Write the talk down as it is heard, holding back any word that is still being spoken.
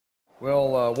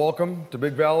Welcome to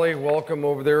Big Valley. Welcome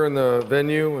over there in the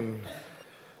venue, and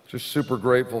just super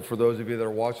grateful for those of you that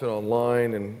are watching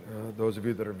online and those of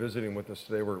you that are visiting with us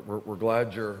today. We're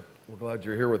glad you're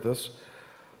here with us.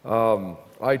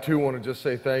 I too want to just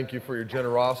say thank you for your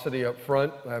generosity up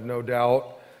front. I have no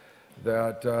doubt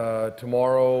that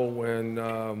tomorrow, when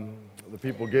the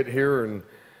people get here and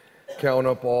count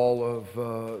up all of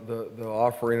the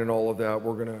offering and all of that,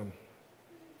 we're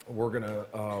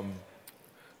gonna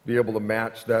be able to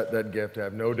match that gift. I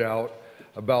have no doubt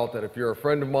about that. If you're a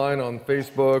friend of mine on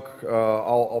Facebook,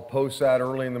 I'll post that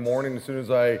early in the morning as soon as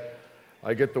I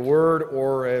get the word.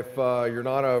 Or if you're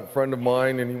not a friend of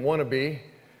mine and you want to be,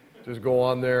 just go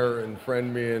on there and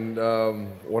friend me and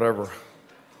whatever.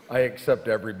 I accept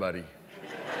everybody.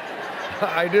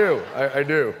 I do.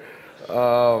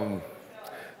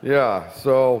 Yeah,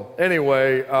 so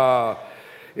anyway,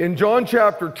 in John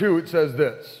chapter 2, it says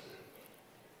this.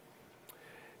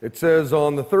 It says,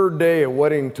 on the third day, a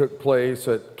wedding took place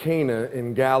at Cana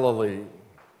in Galilee.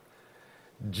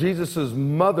 Jesus'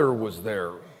 mother was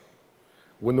there.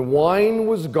 When the wine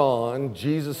was gone,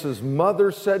 Jesus'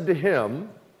 mother said to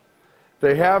him,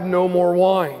 "They have no more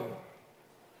wine."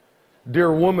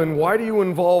 "Dear woman, why do you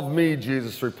involve me?"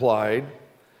 Jesus replied.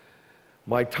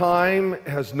 "My time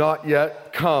has not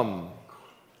yet come."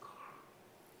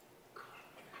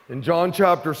 In John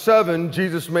chapter 7,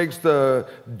 Jesus makes the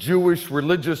Jewish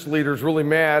religious leaders really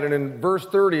mad. And in verse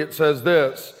 30, it says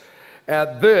this: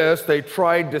 "At this, they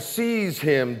tried to seize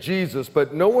him," Jesus,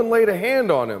 "but no one laid a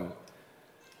hand on him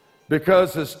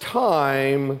because his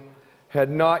time had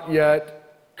not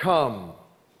yet come."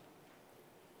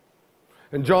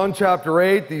 In John chapter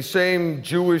 8, these same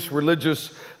Jewish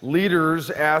religious leaders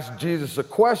asked Jesus a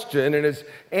question, and his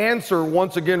answer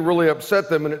once again really upset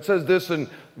them. And it says this in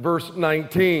verse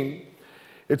 19.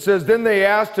 It says, "Then they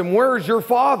asked him, 'Where is your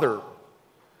father?'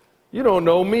 'You don't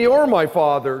know me or my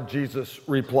father,' Jesus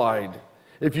replied.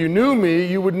 'If you knew me,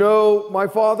 you would know my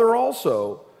father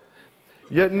also.'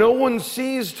 Yet no one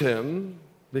seized him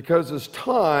because his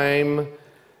time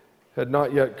had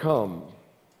not yet come."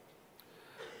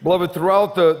 Beloved,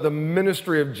 throughout the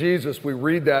ministry of Jesus, we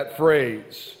read that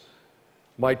phrase,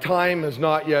 "My time has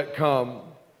not yet come.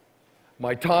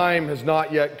 My time has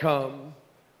not yet come.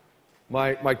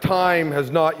 My time has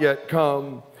not yet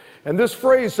come." And this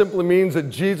phrase simply means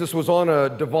that Jesus was on a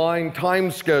divine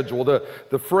time schedule.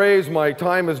 The phrase, "my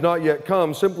time has not yet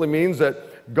come," simply means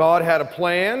that God had a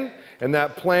plan, and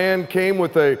that plan came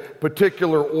with a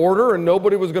particular order, and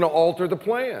nobody was going to alter the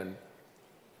plan.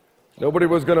 Nobody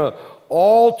was going to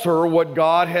alter what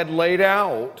God had laid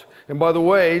out. And by the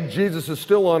way, Jesus is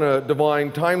still on a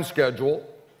divine time schedule.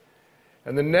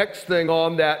 And the next thing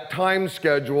on that time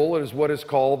schedule is what is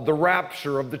called the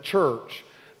rapture of the church.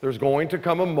 There's going to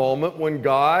come a moment when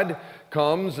God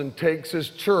comes and takes his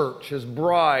church, his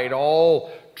bride, all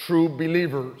true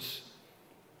believers.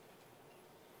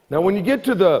 Now, when you get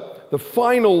to the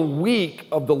final week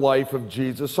of the life of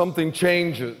Jesus, something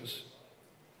changes.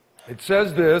 It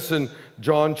says this in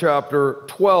John chapter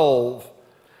 12.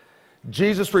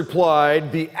 Jesus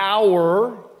replied, "The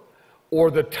hour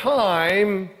or the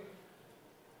time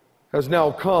has now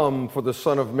come for the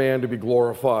Son of Man to be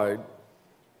glorified."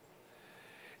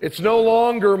 It's no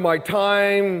longer "my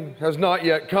time has not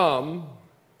yet come.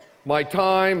 My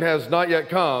time has not yet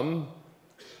come.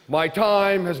 My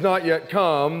time has not yet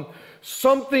come."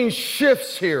 Something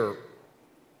shifts here.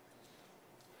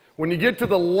 When you get to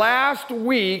the last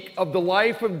week of the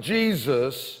life of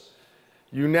Jesus,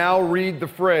 you now read the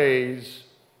phrase,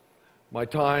 "My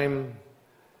time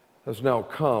has now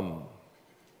come."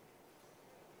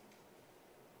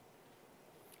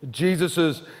 Jesus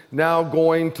is now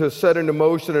going to set into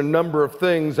motion a number of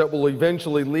things that will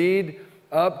eventually lead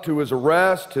up to his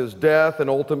arrest, his death, and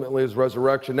ultimately his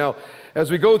resurrection. Now,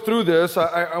 as we go through this,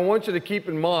 I want you to keep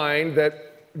in mind that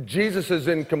Jesus is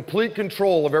in complete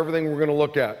control of everything we're going to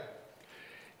look at.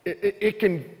 It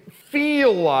can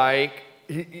feel like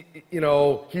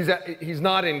he's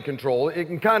not in control. It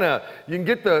can you can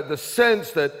get the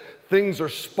sense that things are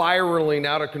spiraling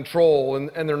out of control,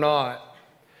 and they're not.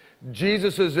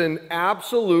 Jesus is in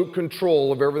absolute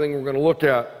control of everything we're going to look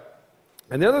at.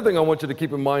 And the other thing I want you to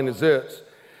keep in mind is this,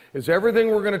 is everything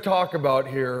we're going to talk about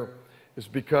here is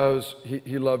because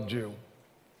he loved you.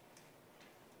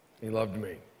 He loved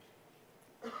me.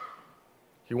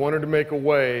 He wanted to make a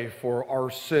way for our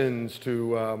sins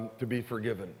to be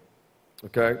forgiven.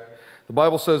 Okay? The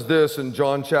Bible says this in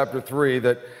John chapter 3,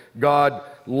 that God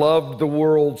loved the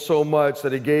world so much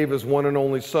that he gave his one and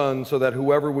only Son so that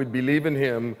whoever would believe in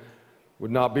him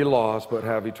would not be lost but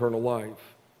have eternal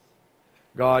life.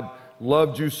 God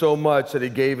loved you so much that he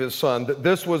gave his son. That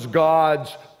this was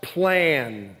God's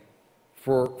plan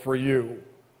for you,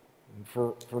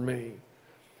 for me.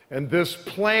 And this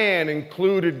plan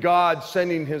included God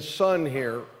sending his son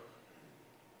here.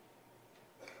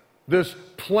 This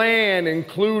plan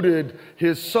included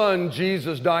his son,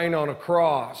 Jesus, dying on a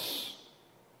cross.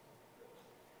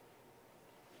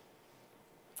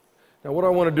 Now, what I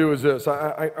want to do is this.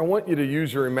 I want you to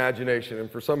use your imagination, and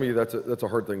for some of you, that's a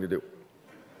hard thing to do.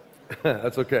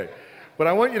 That's okay. But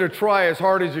I want you to try as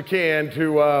hard as you can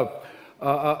to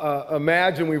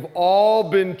imagine we've all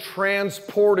been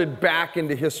transported back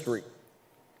into history.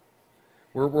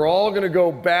 We're all going to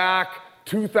go back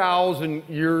 2,000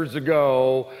 years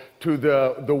ago to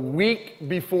the week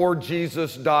before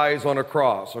Jesus dies on a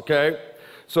cross, okay?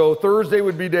 So Thursday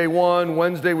would be day 1,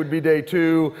 Wednesday would be day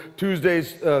 2,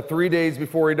 Tuesday's 3 days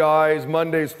before he dies,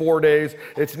 Monday's 4 days.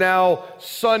 It's now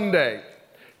Sunday.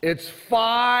 It's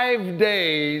 5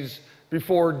 days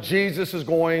before Jesus is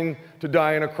going to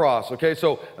die on a cross, okay?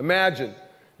 So imagine,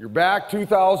 you're back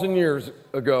 2,000 years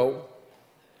ago.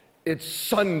 It's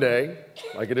Sunday,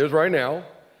 like it is right now.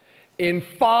 In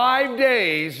 5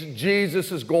 days,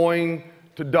 Jesus is going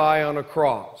to die on a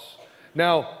cross.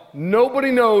 Now,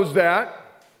 nobody knows that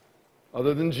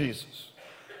other than Jesus.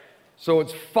 So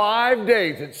it's 5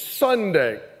 days. It's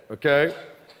Sunday, okay?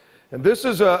 And this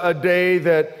is a day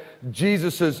that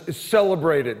Jesus is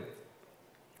celebrated.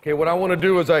 Okay, what I want to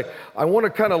do is I want to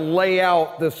kind of lay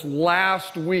out this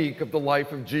last week of the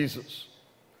life of Jesus.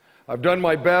 I've done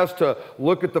my best to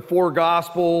look at the 4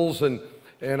 Gospels, and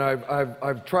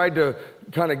I've tried to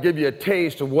kind of give you a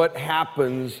taste of what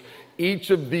happens each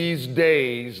of these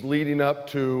days leading up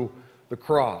to the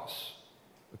cross,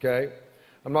 okay?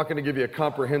 I'm not going to give you a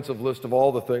comprehensive list of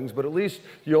all the things, but at least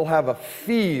you'll have a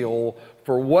feel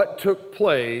for what took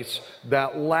place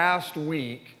that last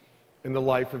week in the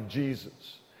life of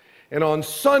Jesus. And on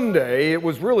Sunday, it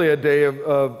was really a day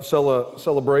of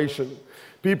celebration.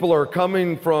 People are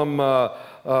coming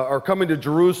to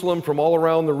Jerusalem from all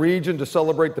around the region to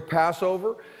celebrate the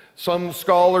Passover. Some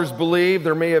scholars believe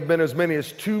there may have been as many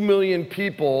as 2 million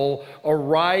people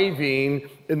arriving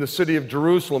in the city of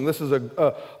Jerusalem. This is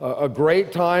a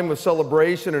great time of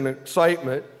celebration and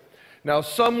excitement. Now,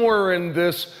 somewhere in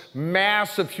this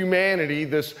mass of humanity,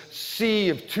 this sea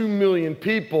of 2 million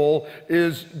people,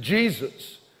 is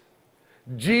Jesus.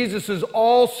 Jesus is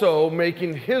also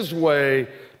making his way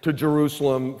to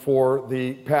Jerusalem for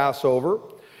the Passover.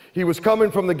 He was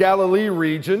coming from the Galilee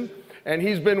region, and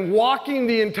he's been walking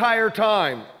the entire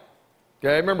time.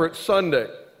 Okay, remember, it's Sunday.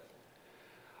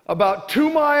 About 2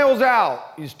 miles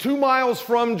out, he's 2 miles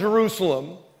from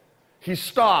Jerusalem, he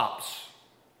stops,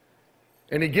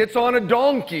 and he gets on a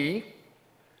donkey,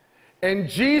 and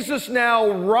Jesus now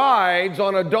rides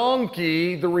on a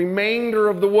donkey the remainder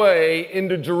of the way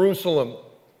into Jerusalem.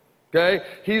 Okay?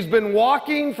 He's been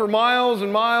walking for miles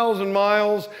and miles and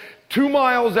miles. 2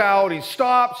 miles out, he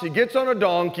stops, he gets on a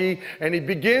donkey, and he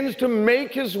begins to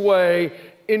make his way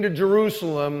into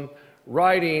Jerusalem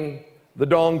riding the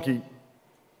donkey.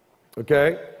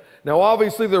 Okay? Now,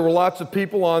 obviously, there were lots of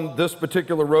people on this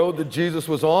particular road that Jesus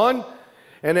was on.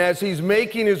 And as he's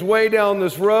making his way down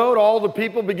this road, all the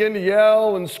people begin to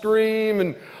yell and scream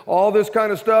and all this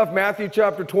kind of stuff. Matthew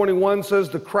chapter 21 says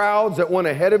the crowds that went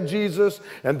ahead of Jesus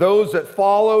and those that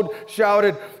followed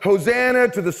shouted, "Hosanna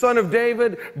to the Son of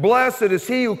David. Blessed is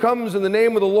he who comes in the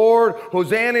name of the Lord.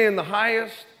 Hosanna in the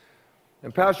highest."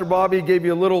 And Pastor Bobby gave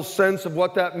you a little sense of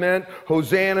what that meant.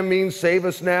 Hosanna means save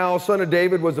us now. Son of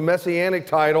David was a messianic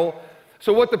title.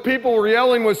 So what the people were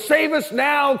yelling was, "Save us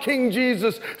now, King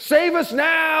Jesus. Save us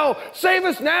now. Save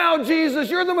us now, Jesus.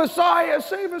 You're the Messiah.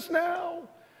 Save us now."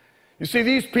 You see,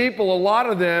 these people, a lot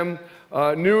of them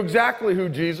knew exactly who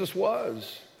Jesus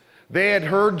was. They had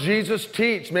heard Jesus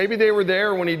teach. Maybe they were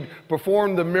there when he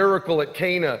performed the miracle at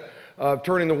Cana,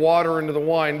 turning the water into the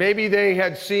wine. Maybe they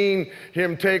had seen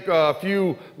him take a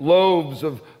few loaves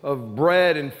of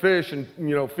bread and fish and,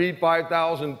 feed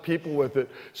 5,000 people with it.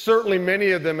 Certainly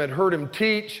many of them had heard him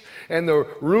teach, and the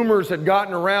rumors had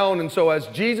gotten around. And so as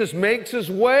Jesus makes his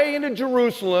way into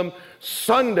Jerusalem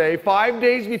Sunday, 5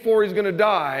 days before he's going to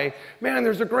die, man,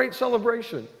 there's a great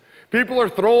celebration. People are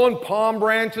throwing palm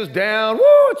branches down.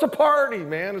 Woo, it's a party,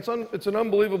 man. It's an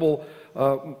unbelievable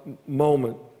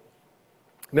moment.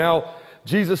 Now,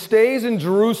 Jesus stays in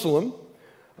Jerusalem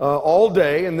all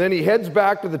day, and then he heads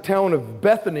back to the town of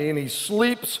Bethany, and he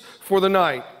sleeps for the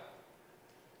night.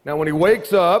 Now, when he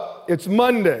wakes up, it's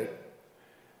Monday,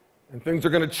 and things are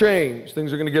going to change.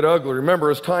 Things are going to get ugly. Remember,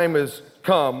 his time has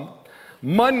come.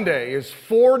 Monday is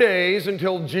 4 days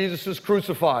until Jesus is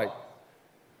crucified.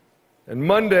 And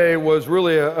Monday was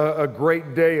really a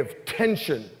great day of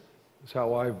tension, is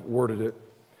how I've worded it.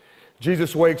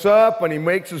 Jesus wakes up and he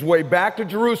makes his way back to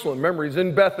Jerusalem. Remember, he's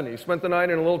in Bethany. He spent the night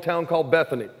in a little town called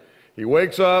Bethany. He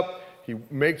wakes up, he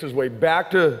makes his way back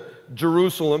to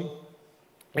Jerusalem,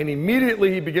 and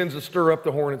immediately he begins to stir up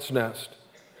the hornet's nest.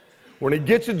 When he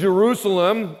gets to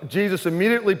Jerusalem, Jesus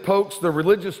immediately pokes the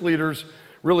religious leaders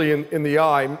really in the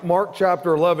eye. Mark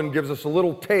chapter 11 gives us a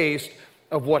little taste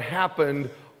of what happened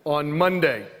on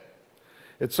Monday.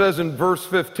 It says in verse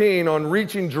 15, on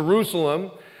reaching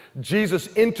Jerusalem, Jesus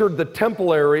entered the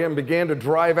temple area and began to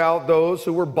drive out those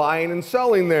who were buying and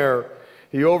selling there.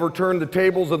 He overturned the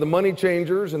tables of the money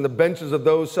changers and the benches of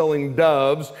those selling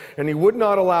doves, and he would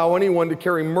not allow anyone to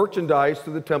carry merchandise to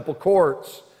the temple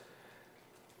courts.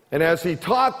 And as he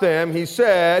taught them, he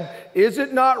said, "Is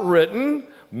it not written,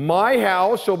 'My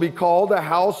house shall be called a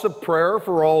house of prayer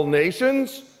for all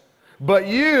nations'? But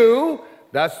you,"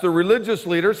 that's the religious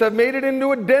leaders, "have made it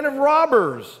into a den of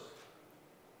robbers."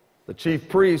 The chief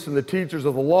priests and the teachers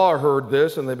of the law heard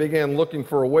this, and they began looking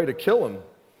for a way to kill him,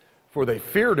 for they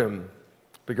feared him,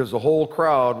 because the whole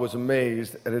crowd was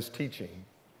amazed at his teaching.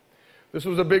 This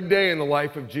was a big day in the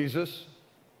life of Jesus.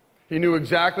 He knew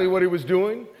exactly what he was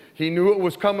doing. He knew it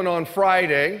was coming on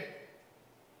Friday.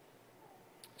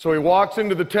 So he walks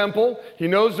into the temple. He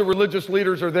knows the religious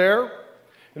leaders are there.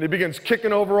 And he begins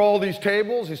kicking over all these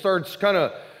tables. He starts kind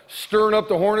of stirring up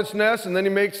the hornet's nest. And then he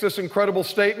makes this incredible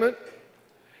statement.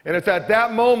 And it's at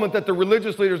that moment that the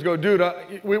religious leaders go, "Dude,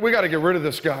 we got to get rid of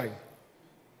this guy."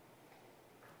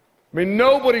 I mean,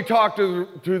 nobody talked to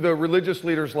the religious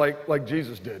leaders like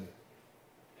Jesus did.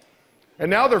 And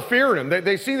now they're fearing him.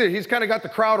 They see that he's kind of got the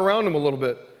crowd around him a little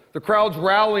bit. The crowd's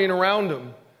rallying around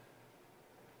him.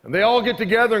 And they all get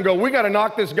together and go, "We got to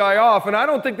knock this guy off." And I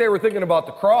don't think they were thinking about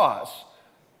the cross.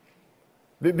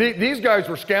 These guys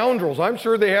were scoundrels. I'm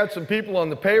sure they had some people on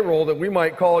the payroll that we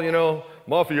might call,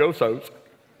 mafiosos.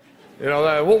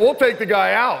 We'll take the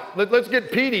guy out. Let's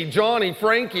get Petey, Johnny,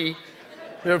 Frankie,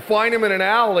 find him in an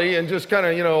alley and just kind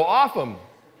of, off him.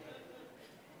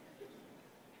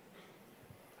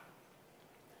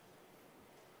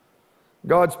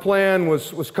 God's plan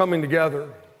was coming together.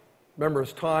 Remember,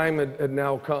 his time had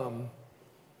now come.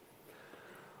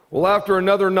 Well, after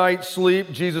another night's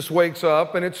sleep, Jesus wakes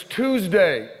up, and it's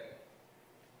Tuesday.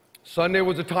 Sunday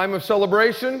was a time of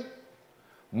celebration.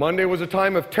 Monday was a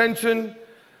time of tension.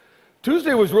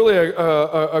 Tuesday was really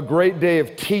a great day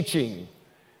of teaching.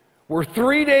 We're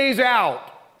 3 days out.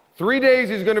 3 days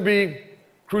he's going to be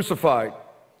crucified.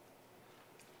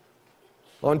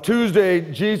 On Tuesday,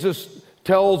 Jesus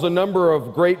tells a number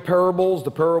of great parables: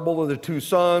 the parable of the two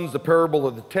sons, the parable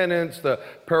of the tenants, the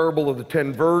parable of the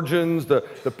 10 virgins, the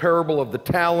parable of the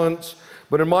talents.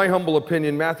 But in my humble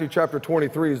opinion, Matthew chapter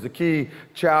 23 is the key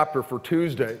chapter for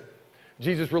Tuesday.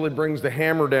 Jesus really brings the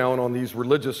hammer down on these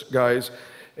religious guys.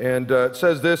 And it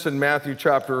says this in Matthew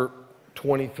chapter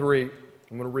 23.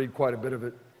 I'm going to read quite a bit of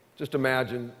it. Just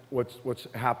imagine what's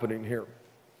happening here.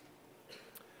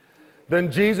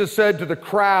 Then Jesus said to the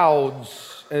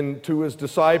crowds and to his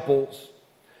disciples,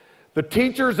 "The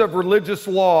teachers of religious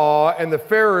law and the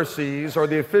Pharisees are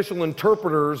the official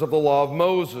interpreters of the law of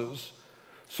Moses.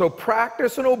 So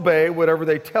practice and obey whatever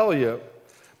they tell you,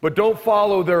 but don't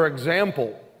follow their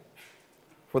example.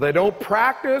 For they don't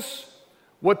practice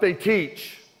what they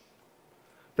teach.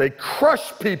 They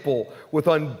crush people with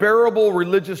unbearable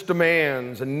religious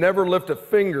demands and never lift a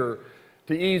finger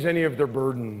to ease any of their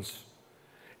burdens.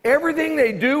 Everything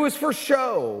they do is for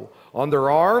show. On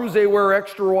their arms, they wear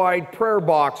extra-wide prayer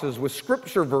boxes with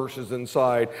scripture verses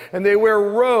inside, and they wear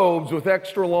robes with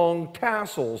extra-long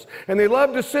tassels. And they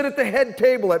love to sit at the head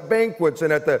table at banquets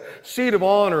and at the seat of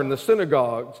honor in the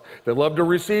synagogues. They love to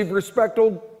receive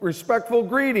respectful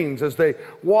greetings as they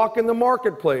walk in the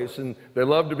marketplace, and they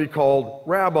love to be called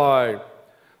rabbi.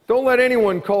 Don't let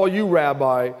anyone call you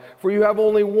rabbi, for you have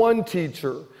only one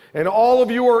teacher. And all of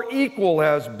you are equal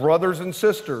as brothers and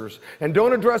sisters. And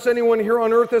don't address anyone here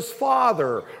on earth as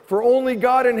father, for only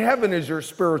God in heaven is your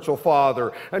spiritual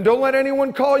father. And don't let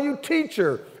anyone call you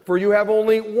teacher, for you have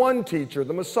only one teacher,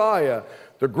 the Messiah.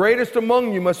 The greatest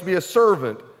among you must be a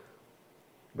servant.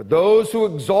 But those who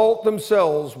exalt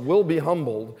themselves will be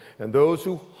humbled, and those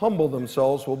who humble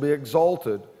themselves will be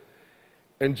exalted."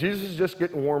 And Jesus is just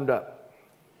getting warmed up.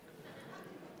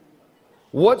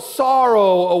 "What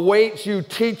sorrow awaits you,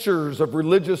 teachers of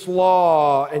religious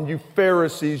law, and you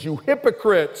Pharisees, you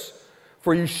hypocrites,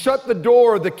 for you shut the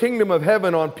door of the kingdom of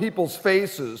heaven on people's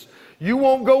faces. You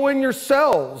won't go in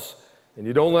yourselves, and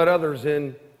you don't let others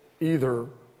in either.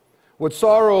 What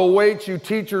sorrow awaits you,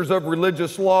 teachers of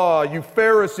religious law, you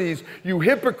Pharisees, you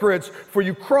hypocrites, for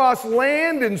you cross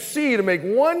land and sea to make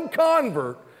one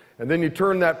convert, and then you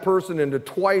turn that person into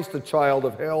twice the child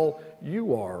of hell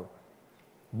you are.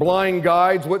 Blind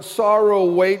guides, what sorrow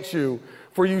awaits you,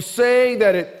 for you say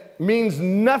that it means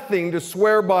nothing to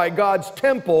swear by God's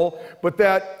temple, but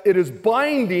that it is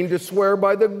binding to swear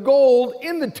by the gold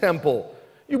in the temple.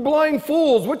 You blind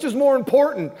fools, which is more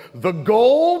important, the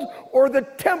gold or the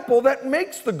temple that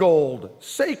makes the gold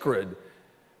sacred?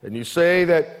 And you say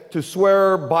that to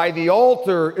swear by the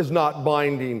altar is not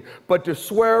binding, but to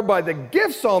swear by the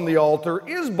gifts on the altar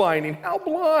is binding. How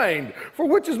blind! For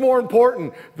which is more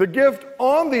important, the gift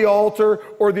on the altar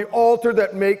or the altar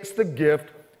that makes the gift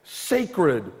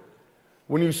sacred?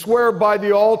 When you swear by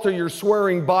the altar, you're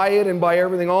swearing by it and by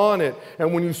everything on it.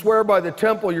 And when you swear by the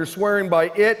temple, you're swearing by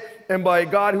it and by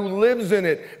God who lives in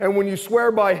it. And when you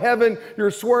swear by heaven,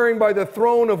 you're swearing by the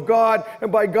throne of God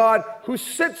and by God who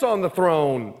sits on the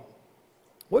throne.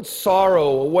 What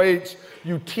sorrow awaits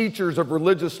you teachers of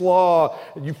religious law,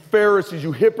 you Pharisees,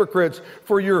 you hypocrites,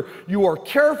 for you are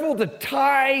careful to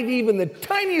tithe even the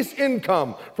tiniest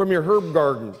income from your herb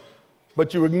garden.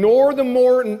 But you ignore the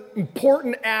more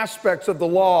important aspects of the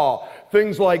law,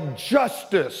 things like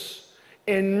justice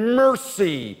and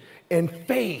mercy and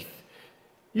faith.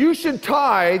 You should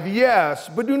tithe, yes,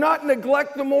 but do not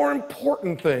neglect the more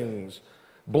important things.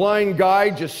 Blind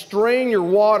guide, just strain your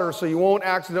water so you won't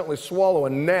accidentally swallow a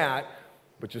gnat,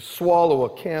 but you swallow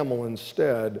a camel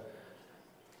instead.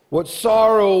 What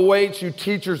sorrow awaits you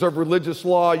teachers of religious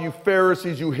law, you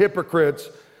Pharisees, you hypocrites,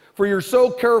 for you're so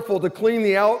careful to clean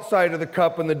the outside of the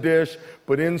cup and the dish,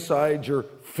 but inside you're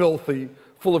filthy,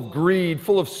 full of greed,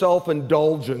 full of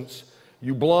self-indulgence.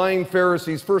 You blind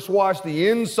Pharisees, first wash the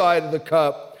inside of the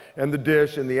cup and the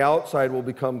dish, and the outside will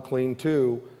become clean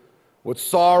too. What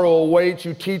sorrow awaits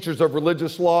you teachers of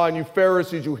religious law and you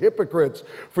Pharisees, you hypocrites,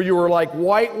 for you are like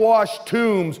whitewashed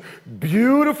tombs,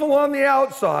 beautiful on the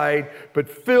outside, but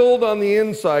filled on the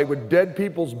inside with dead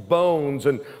people's bones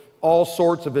and all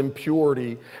sorts of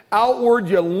impurity. Outward,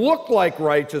 you look like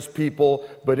righteous people,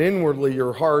 but inwardly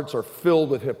your hearts are filled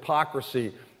with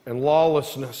hypocrisy and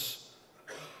lawlessness.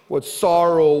 What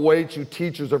sorrow awaits you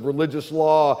teachers of religious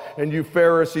law and you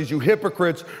Pharisees, you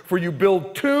hypocrites, for you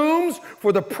build tombs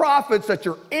for the prophets that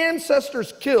your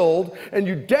ancestors killed, and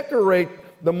you decorate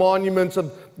the monuments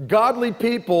of godly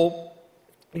people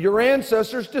your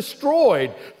ancestors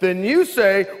destroyed. Then you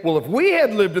say, well, if we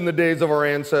had lived in the days of our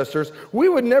ancestors, we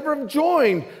would never have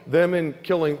joined them in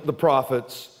killing the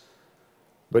prophets.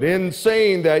 But in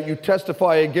saying that, you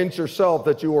testify against yourself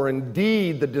that you are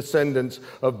indeed the descendants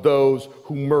of those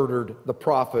who murdered the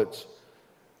prophets.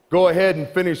 Go ahead and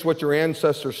finish what your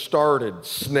ancestors started,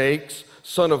 snakes,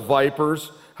 son of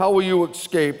vipers. How will you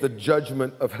escape the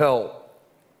judgment of hell?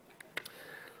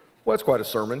 Well, that's quite a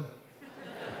sermon.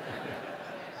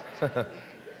 You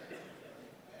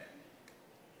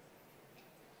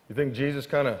think Jesus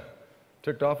kind of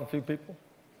ticked off a few people?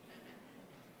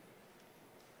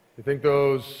 You think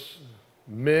those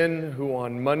men who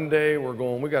on Monday were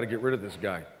going, we got to get rid of this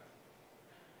guy,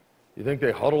 you think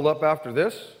they huddled up after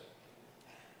this?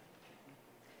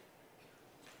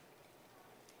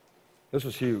 This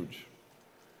was huge.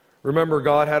 Remember,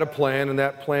 God had a plan, and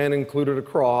that plan included a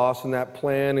cross, and that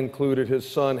plan included his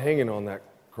son hanging on that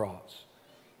cross.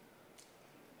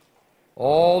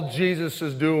 All Jesus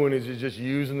is doing is he's just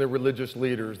using the religious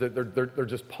leaders. They're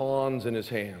just pawns in his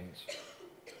hands.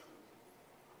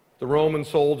 The Roman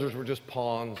soldiers were just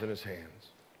pawns in his hands.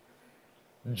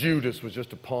 Judas was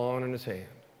just a pawn in his hand.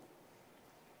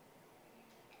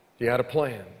 He had a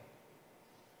plan.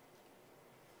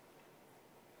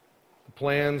 The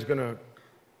plan's going to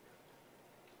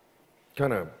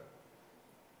kind of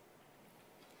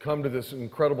come to this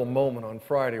incredible moment on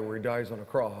Friday where he dies on a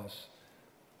cross.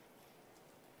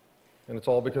 And it's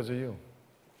all because of you.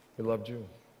 He loved you.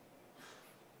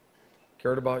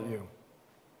 Cared about you.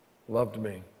 Loved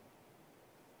me.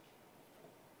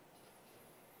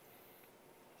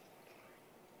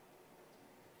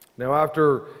 Now,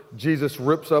 after Jesus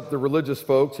rips up the religious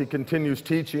folks, he continues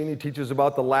teaching. He teaches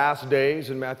about the last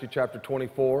days in Matthew chapter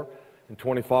 24 and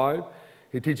 25.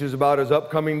 He teaches about his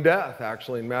upcoming death,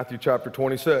 actually, in Matthew chapter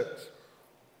 26.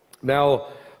 Now,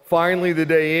 finally, the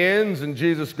day ends and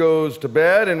Jesus goes to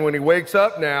bed, and when he wakes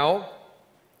up now,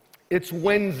 it's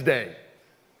Wednesday,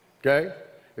 okay?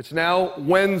 It's now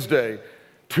Wednesday,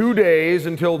 2 days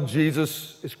until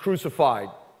Jesus is crucified,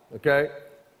 okay?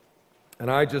 And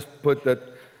I just put that,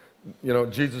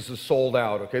 Jesus is sold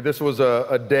out, okay? This was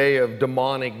a day of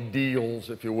demonic deals,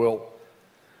 if you will.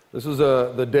 This is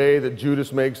the day that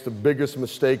Judas makes the biggest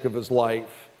mistake of his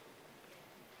life.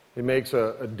 He makes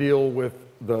a deal with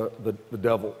the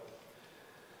devil.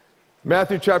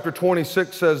 Matthew chapter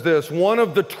 26 says this, one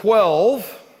of the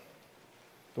 12,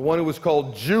 the one who was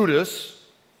called Judas,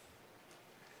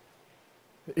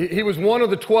 he was one of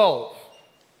the 12.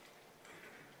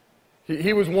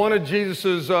 He was one of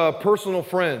Jesus' personal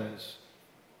friends.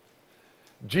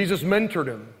 Jesus mentored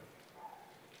him.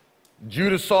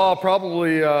 Judas saw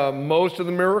probably most of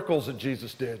the miracles that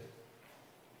Jesus did.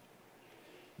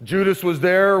 Judas was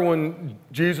there when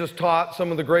Jesus taught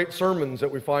some of the great sermons that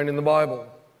we find in the Bible.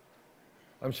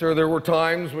 I'm sure there were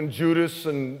times when Judas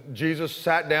and Jesus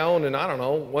sat down and, I don't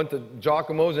know, went to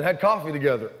Giacomo's and had coffee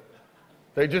together.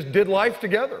 They just did life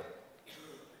together.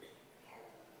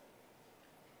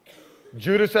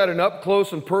 Judas had an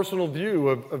up-close and personal view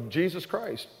of Jesus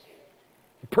Christ.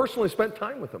 He personally spent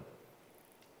time with him.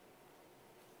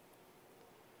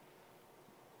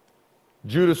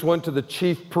 Judas went to the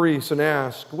chief priests and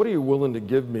asked, "What are you willing to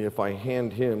give me if I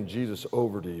hand him, Jesus,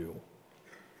 over to you?"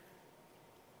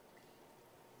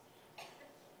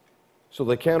 So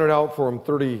they counted out for him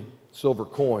 30 silver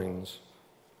coins,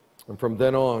 and from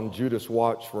then on, Judas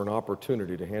watched for an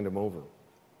opportunity to hand him over.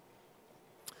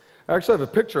 I actually have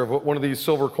a picture of what one of these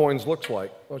silver coins looks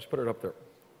like. Why don't you put it up there?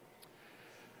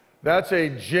 That's a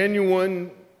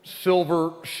genuine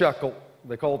silver shekel.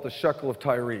 They call it the shekel of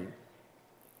Tyre.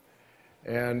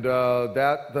 And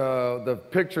the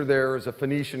picture there is a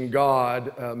Phoenician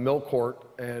god, Melkort,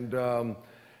 and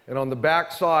on the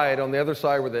back side, on the other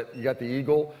side where you got the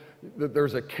eagle,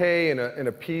 there's a K and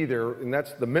a P there, and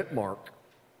that's the mint mark.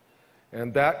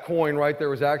 And that coin right there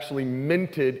was actually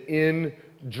minted in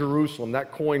Jerusalem.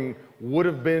 That coin would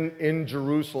have been in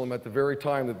Jerusalem at the very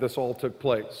time that this all took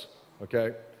place,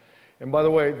 okay? And by the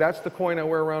way, that's the coin I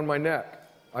wear around my neck.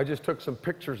 I just took some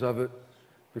pictures of it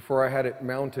before I had it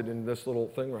mounted in this little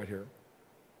thing right here.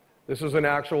 This is an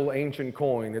actual ancient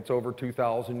coin. It's over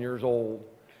 2,000 years old.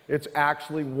 It's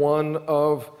actually one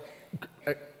of,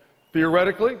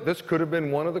 theoretically, this could have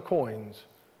been one of the coins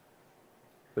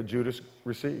that Judas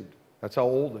received. That's how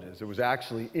old it is. It was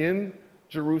actually in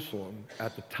Jerusalem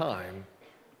at the time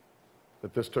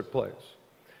that this took place.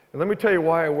 And let me tell you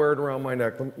why I wear it around my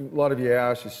neck. A lot of you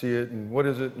ask, you see it, and what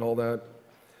is it, and all that.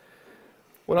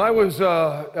 When I was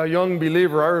a young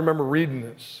believer, I remember reading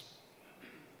this.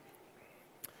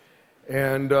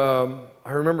 And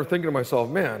I remember thinking to myself,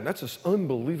 man, that's just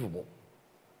unbelievable.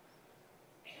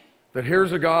 That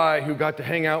here's a guy who got to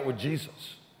hang out with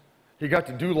Jesus. He got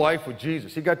to do life with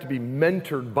Jesus. He got to be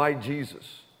mentored by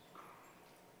Jesus.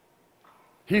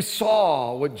 He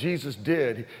saw what Jesus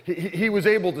did. He was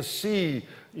able to see,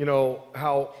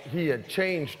 how he had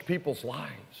changed people's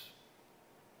lives.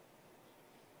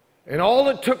 And all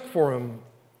it took for him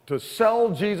to sell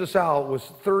Jesus out was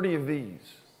 30 of these.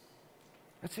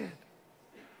 That's it.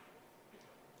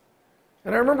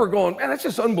 And I remember going, man, that's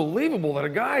just unbelievable that a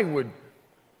guy would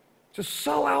just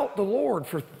sell out the Lord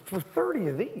for 30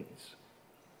 of these.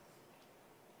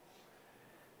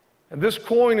 And this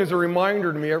coin is a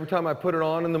reminder to me every time I put it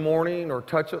on in the morning or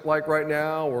touch it like right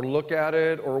now or look at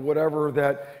it or whatever,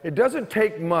 that it doesn't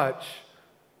take much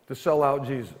to sell out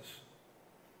Jesus.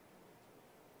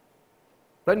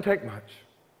 Doesn't take much.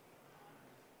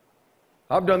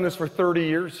 I've done this for 30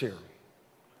 years here.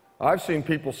 I've seen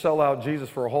people sell out Jesus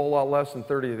for a whole lot less than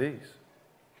 30 of these.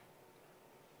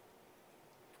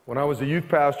 When I was a youth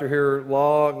pastor here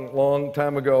long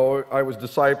time ago, I was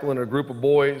discipling a group of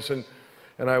boys, and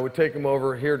I would take them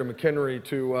over here to McHenry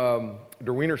to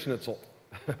Der Wiener Schnitzel.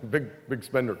 big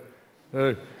spender.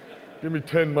 Give me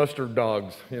 10 mustard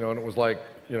dogs, and it was like,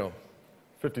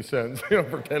 50 cents,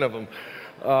 for 10 of them.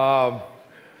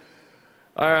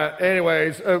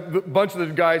 Anyways, a bunch of the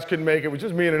guys couldn't make it. It was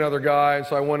just me and another guy,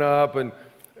 so I went up and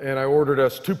I ordered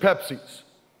us 2 Pepsis.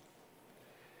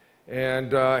 And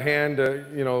came to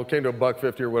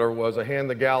 $1.50 or whatever it was. I hand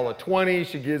the gal a 20.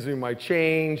 She gives me my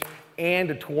change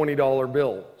and a $20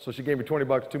 bill. So she gave me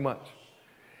 $20 too much.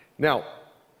 Now,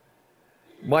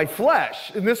 my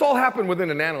flesh, and this all happened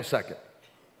within a nanosecond.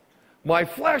 My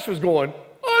flesh was going,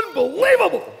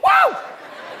 unbelievable! Wow!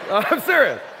 I'm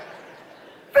serious.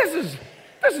 This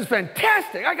is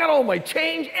fantastic. I got all my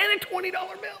change and a $20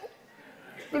 bill.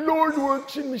 The Lord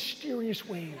works in mysterious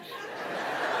ways.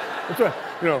 That's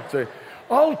right. Say,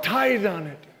 I'll tithe on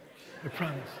it. I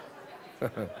promise.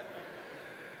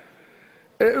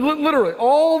 Literally,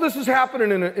 all this is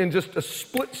happening in just a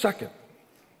split second.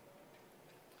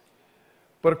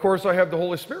 But of course, I have the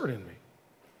Holy Spirit in me.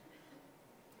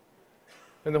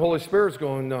 And the Holy Spirit's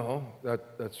going, no,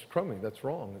 that's crummy, that's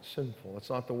wrong, that's sinful. That's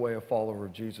not the way a follower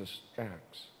of Jesus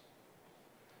acts.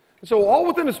 And so all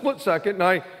within a split second,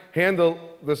 and hand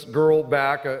this girl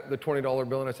back the $20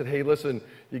 bill, and I said, hey, listen,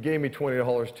 you gave me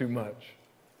 $20 too much.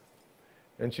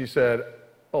 And she said,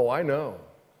 oh, I know.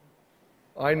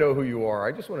 I know who you are.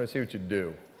 I just want to see what you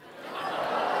do.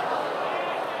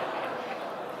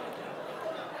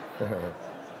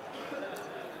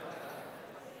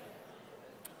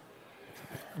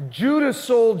 Judas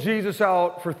sold Jesus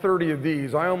out for 30 of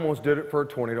these. I almost did it for a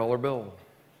 $20 bill.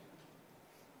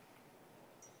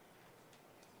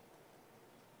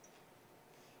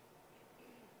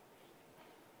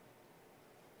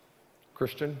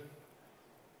 Christian,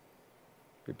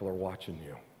 people are watching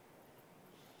you.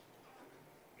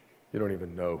 You don't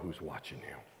even know who's watching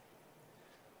you.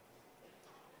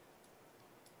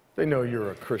 They know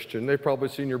you're a Christian. They've probably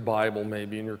seen your Bible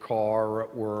maybe in your car or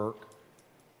at work.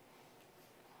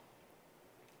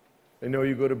 They know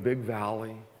you go to Big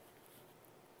Valley.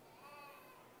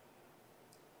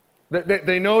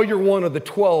 They know you're one of the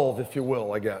 12, if you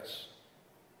will, I guess.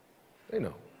 They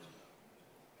know.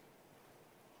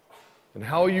 And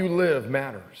how you live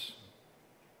matters.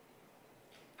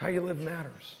 How you live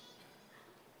matters.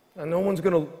 Now, no one's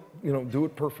going to, do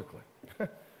it perfectly.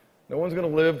 No one's going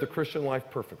to live the Christian life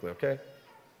perfectly, okay?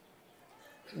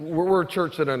 We're a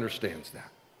church that understands that.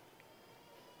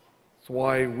 That's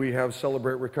why we have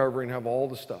Celebrate Recovery and have all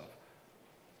the stuff.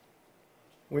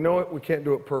 We know it, we can't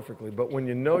do it perfectly, but when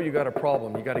you know you got a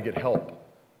problem, you got to get help.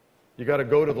 You got to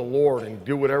go to the Lord and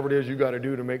do whatever it is you got to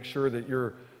do to make sure that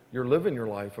you're living your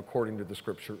life according to the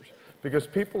Scriptures. Because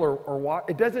people are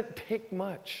it doesn't take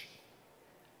much.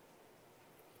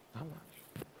 Not much.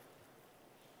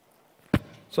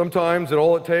 Sometimes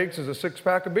all it takes is a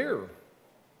 6-pack of beer.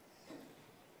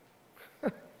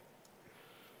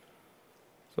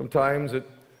 Sometimes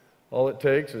all it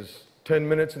takes is 10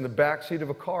 minutes in the back seat of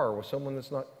a car with someone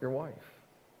that's not your wife.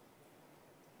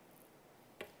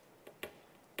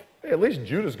 Hey, at least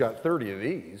Judah's got 30 of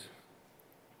these.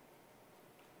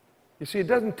 You see, it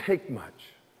doesn't take much.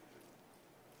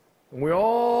 And we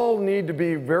all need to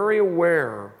be very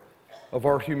aware of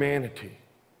our humanity.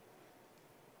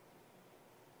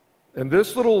 And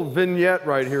this little vignette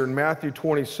right here in Matthew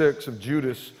 26 of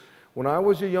Judas, when I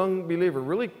was a young believer,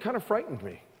 really kind of frightened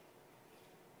me.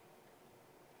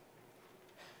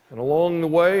 And along the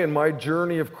way, in my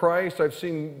journey of Christ, I've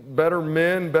seen better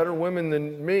men, better women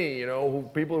than me,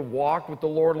 people who've walked with the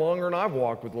Lord longer than I've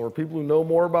walked with the Lord, people who know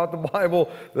more about the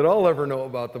Bible than I'll ever know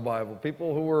about the Bible,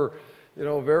 people who were,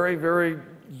 very, very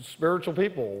spiritual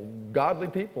people, godly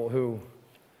people who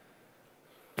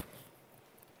it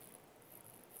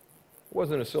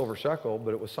wasn't a silver shekel,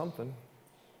 but it was something.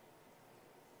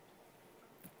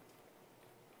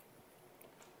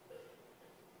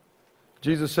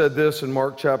 Jesus said this in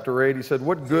Mark chapter 8. He said,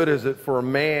 what good is it for a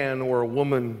man or a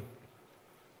woman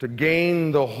to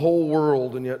gain the whole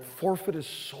world and yet forfeit his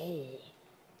soul?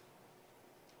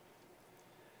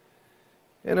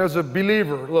 And as a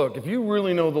believer, look, if you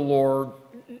really know the Lord,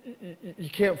 you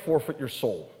can't forfeit your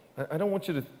soul. I don't want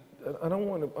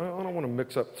to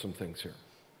mix up some things here.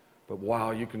 But wow,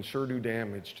 you can sure do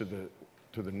damage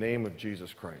to the name of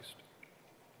Jesus Christ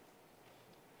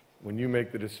when you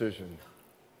make the decision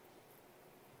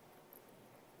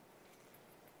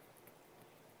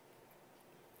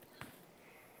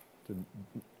to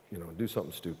do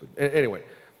something stupid. Anyway,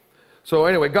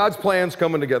 God's plan's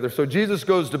coming together. So Jesus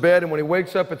goes to bed, and when he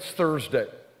wakes up, it's Thursday.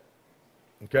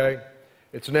 Okay?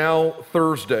 It's now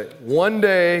Thursday. One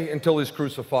day until he's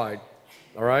crucified.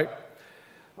 All right?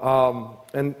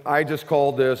 And I just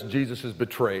call this Jesus is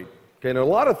betrayed. Okay, now a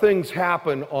lot of things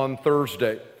happen on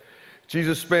Thursday.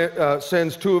 Jesus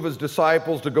sends 2 of his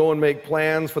disciples to go and make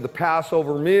plans for the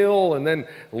Passover meal, and then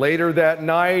later that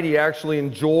night he actually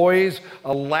enjoys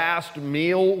a last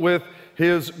meal with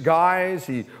his guys.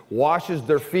 He washes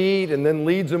their feet and then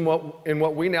leads them in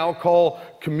what we now call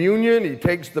communion. He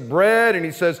takes the bread and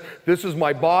he says, this is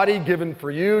my body given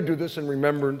for you. Do this in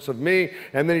remembrance of me.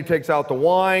 And then he takes out the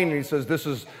wine and he says, this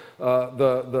is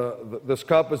this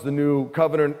cup is the new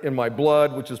covenant in my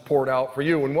blood, which is poured out for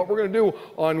you. And what we're going to do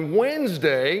on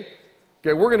Wednesday,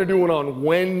 okay, we're going to do it on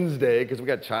Wednesday because we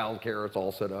got childcare, it's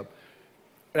all set up.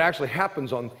 It actually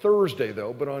happens on Thursday,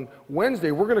 though, but on Wednesday,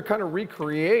 we're going to kind of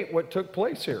recreate what took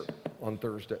place here on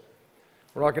Thursday.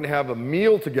 We're not going to have a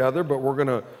meal together, but we're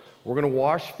going to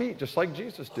wash feet, just like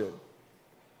Jesus did.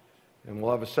 And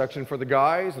we'll have a section for the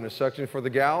guys, and a section for the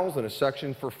gals, and a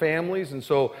section for families. And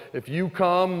so if you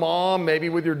come, mom, maybe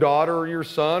with your daughter or your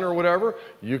son or whatever,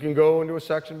 you can go into a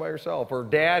section by yourself. Or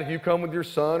dad, if you come with your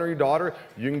son or your daughter,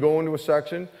 you can go into a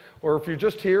section. Or if you're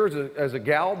just here as a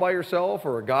gal by yourself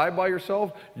or a guy by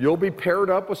yourself, you'll be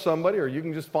paired up with somebody, or you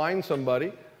can just find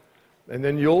somebody. And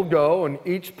then you'll go, and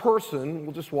each person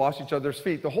will just wash each other's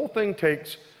feet. The whole thing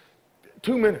takes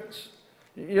 2 minutes.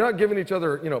 You're not giving each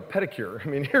other, pedicure. I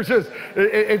mean, here's just,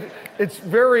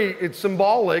 it's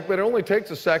symbolic, but it only takes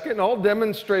a second, and I'll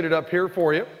demonstrate it up here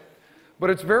for you. But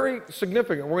it's very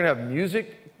significant. We're going to have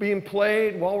music being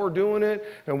played while we're doing it,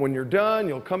 and when you're done,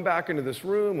 you'll come back into this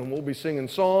room, and we'll be singing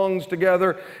songs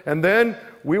together, and then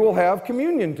we will have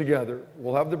communion together.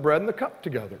 We'll have the bread and the cup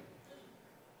together.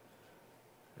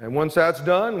 And once that's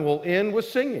done, we'll end with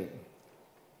singing.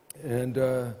 And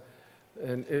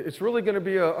it's really going to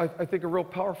be, I think, a real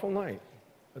powerful night.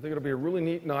 I think it'll be a really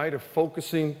neat night of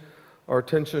focusing our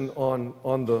attention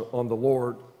on the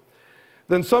Lord.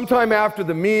 Then sometime after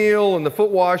the meal and the foot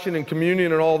washing and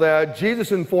communion and all that,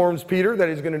 Jesus informs Peter that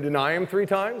he's going to deny him 3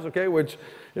 times, okay, which,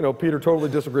 Peter totally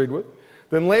disagreed with.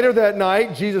 Then later that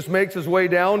night, Jesus makes his way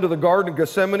down to the Garden of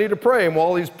Gethsemane to pray. And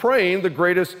while he's praying, the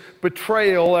greatest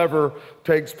betrayal ever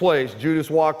takes place. Judas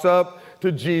walks up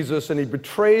to Jesus and he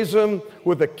betrays him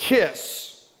with a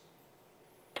kiss.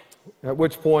 At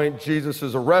which point, Jesus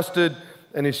is arrested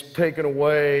and he's taken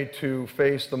away to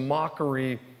face the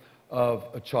mockery of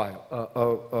a trial.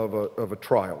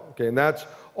 Okay, and that's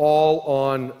all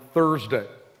on Thursday.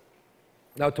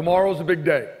 Now, tomorrow's a big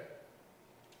day.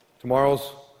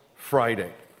 Tomorrow's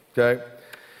Friday, okay?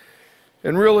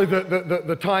 And really,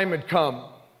 the time had come.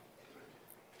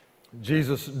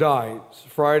 Jesus dies.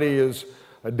 Friday is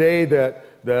a day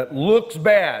that looks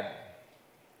bad,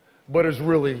 but is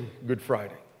really Good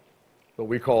Friday, what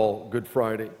we call Good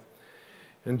Friday.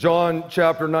 In John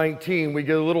chapter 19, we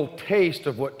get a little taste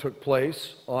of what took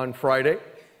place on Friday.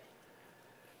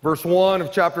 Verse 1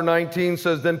 of chapter 19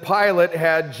 says, Then Pilate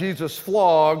had Jesus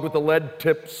flogged with a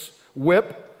lead-tipped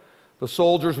whip. The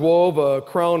soldiers wove a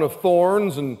crown of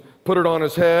thorns and put it on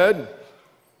his head.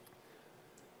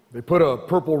 They put a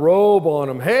purple robe on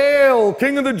him. Hail,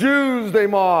 King of the Jews, they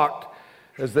mocked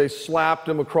as they slapped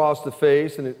him across the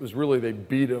face, and it was really they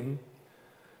beat him.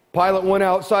 Pilate went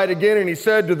outside again and he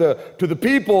said to the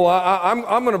people, I'm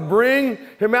going to bring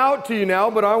him out to you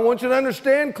now, but I want you to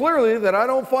understand clearly that I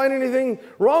don't find anything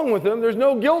wrong with him. There's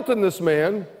no guilt in this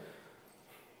man.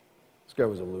 This guy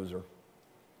was a loser.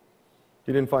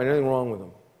 He didn't find anything wrong with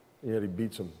him, yet he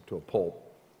beats him to a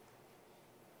pulp.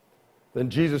 Then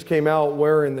Jesus came out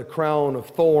wearing the crown of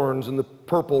thorns and the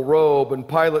purple robe, and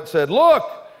Pilate said, Look,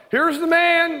 here's the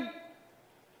man.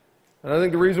 And I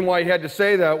think the reason why he had to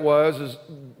say that is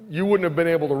you wouldn't have been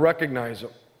able to recognize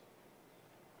him.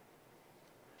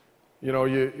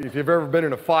 If you've ever been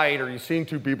in a fight or you've seen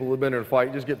 2 people who have been in a fight,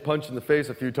 you just get punched in the face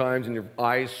a few times and your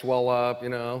eyes swell up,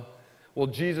 Well,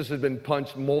 Jesus had been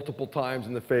punched multiple times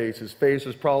in the face. His face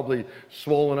was probably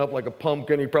swollen up like a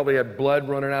pumpkin. He probably had blood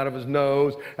running out of his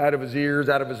nose, out of his ears,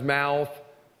 out of his mouth.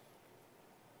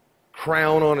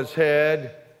 Crown on his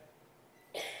head.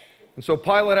 And so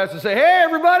Pilate has to say, Hey,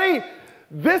 everybody,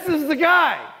 this is the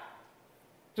guy.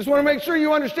 Just want to make sure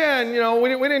you understand,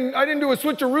 I didn't do a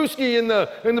switcherooski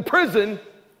in the prison.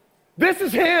 This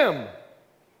is him.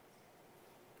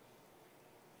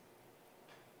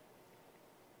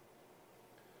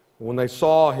 When they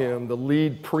saw him, the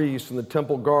lead priests and the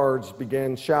temple guards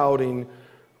began shouting,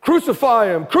 Crucify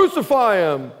him! Crucify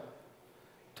him!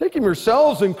 Take him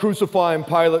yourselves and crucify him,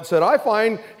 Pilate said. I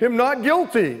find him not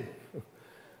guilty.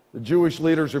 The Jewish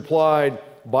leaders replied,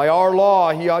 By our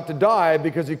law he ought to die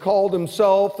because he called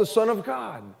himself the Son of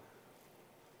God.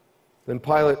 Then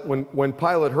Pilate, when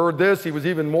Pilate heard this, he was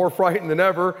even more frightened than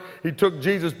ever. He took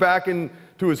Jesus back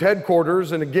into his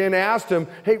headquarters and again asked him,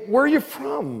 Hey, where are you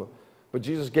from? But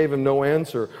Jesus gave him no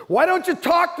answer. Why don't you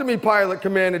talk to me, Pilate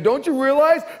commanded. Don't you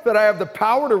realize that I have the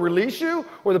power to release you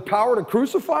or the power to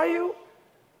crucify you?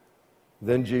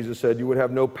 Then Jesus said, You would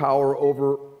have no power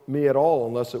over me at all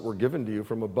unless it were given to you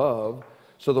from above.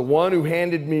 So the one who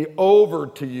handed me over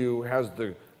to you has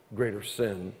the greater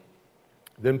sin.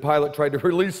 Then Pilate tried to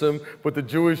release him, but the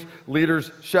Jewish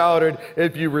leaders shouted,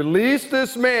 If you release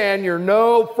this man, you're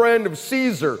no friend of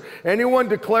Caesar. Anyone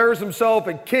declares himself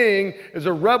a king is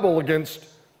a rebel against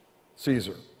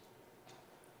Caesar.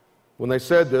 When they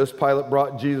said this, Pilate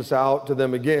brought Jesus out to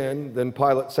them again. Then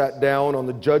Pilate sat down on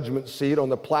the judgment seat on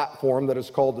the platform that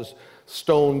is called this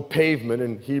stone pavement.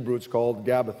 In Hebrew, it's called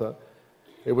Gabbatha.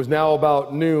 It was now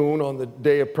about noon on the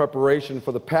day of preparation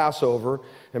for the Passover,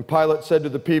 and Pilate said to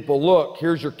the people, Look,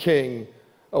 here's your king.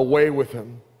 Away with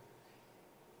him.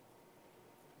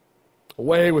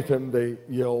 Away with him, they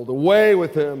yelled. Away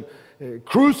with him.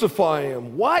 Crucify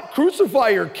him. What? Crucify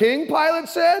your king? Pilate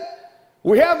said.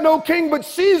 We have no king but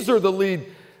Caesar, the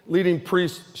leading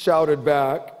priest shouted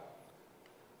back.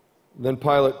 Then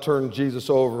Pilate turned Jesus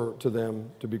over to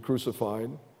them to be crucified.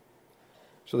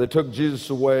 So they took Jesus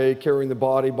away, carrying the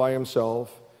body by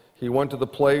himself. He went to the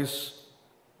place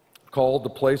called the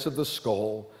place of the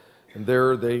skull, and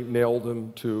there they nailed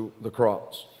him to the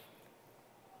cross.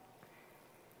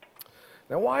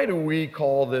 Now, why do we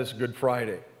call this Good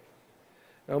Friday?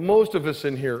 Now, most of us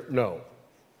in here know,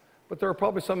 but there are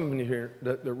probably some of you here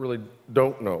that really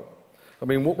don't know. I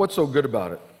mean, what's so good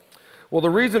about it? Well, the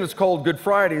reason it's called Good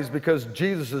Friday is because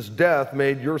Jesus' death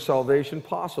made your salvation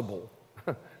possible.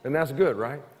 And that's good,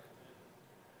 right?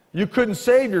 You couldn't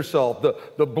save yourself.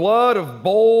 The blood of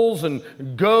bulls and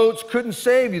goats couldn't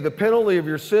save you. The penalty of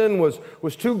your sin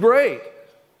was too great.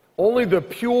 Only the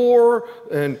pure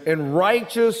and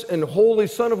righteous and holy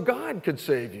Son of God could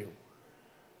save you.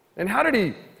 And how did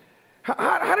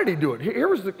he do it?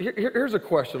 Here's a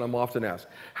question I'm often asked.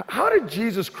 How did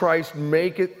Jesus Christ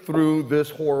make it through this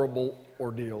horrible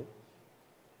ordeal?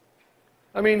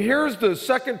 I mean, here's the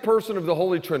second person of the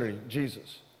Holy Trinity,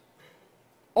 Jesus.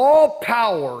 All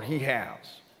power he has.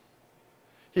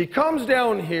 He comes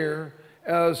down here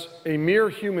as a mere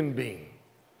human being.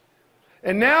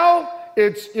 And now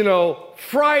it's,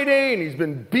 Friday, and he's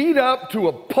been beat up to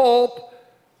a pulp,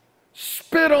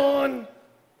 spit on,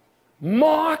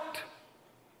 mocked.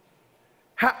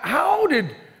 How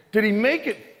did he make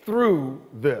it through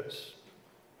this?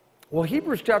 Well,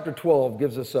 Hebrews chapter 12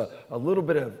 gives us a little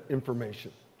bit of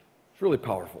information. It's really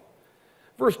powerful.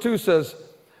 Verse 2 says,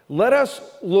 "Let us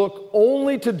look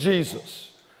only to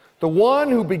Jesus, the one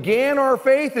who began our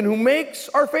faith and who makes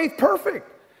our faith perfect.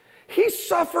 He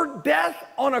suffered death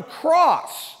on a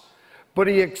cross, but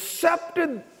he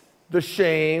accepted the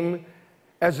shame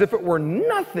as if it were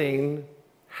nothing."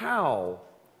 How?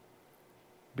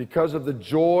 Because of the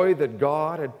joy that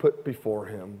God had put before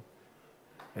him.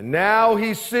 And now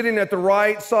he's sitting at the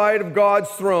right side of God's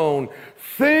throne.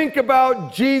 Think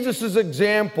about Jesus'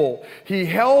 example. He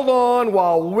held on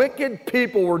while wicked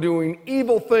people were doing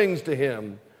evil things to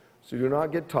him. So do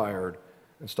not get tired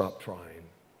and stop trying.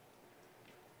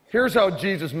 Here's how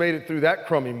Jesus made it through that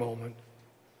crummy moment.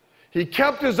 He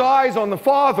kept his eyes on the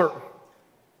Father.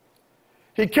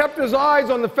 He kept his eyes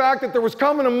on the fact that there was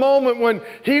coming a moment when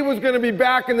he was going to be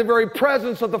back in the very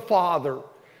presence of the Father.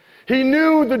 He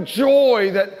knew the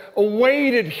joy that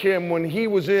awaited him when he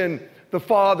was in the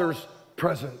Father's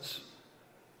presence.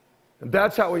 And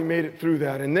that's how he made it through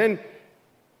that. And then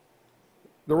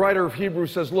the writer of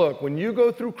Hebrews says, look, when you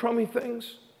go through crummy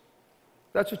things,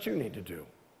 that's what you need to do.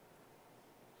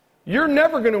 You're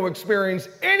never going to experience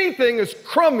anything as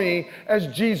crummy as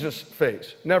Jesus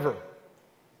faced. Never.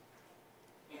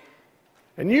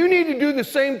 And you need to do the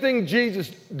same thing Jesus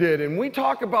did. And we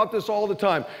talk about this all the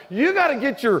time. You got to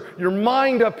get your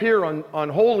mind up here on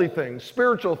holy things,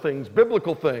 spiritual things,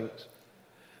 biblical things.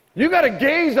 You got to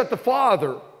gaze at the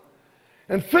Father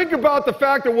and think about the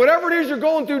fact that whatever it is you're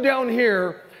going through down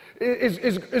here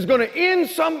is going to end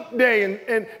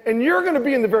someday. And you're going to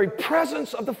be in the very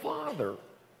presence of the Father.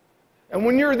 And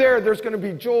when you're there, there's going to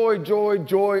be joy, joy,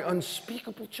 joy,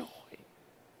 unspeakable joy.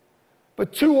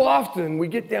 But too often, we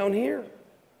get down here.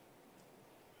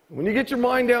 When you get your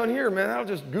mind down here, man, that'll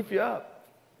just goof you up.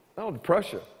 That'll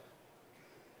depress you.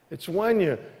 It's when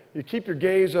you keep your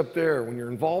gaze up there, when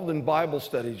you're involved in Bible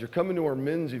studies, you're coming to our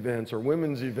men's events or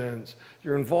women's events,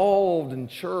 you're involved in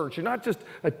church. You're not just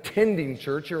attending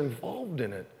church, you're involved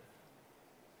in it.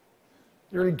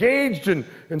 You're engaged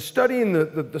in studying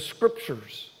the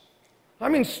Scriptures. I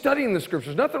mean, studying the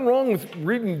Scriptures. Nothing wrong with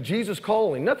reading Jesus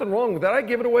Calling. Nothing wrong with that. I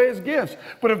give it away as gifts.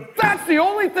 But if that's the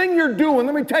only thing you're doing,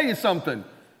 let me tell you something.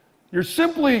 You're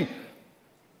simply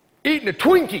eating a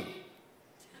Twinkie.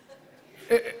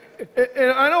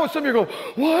 And I know some of you go,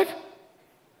 what?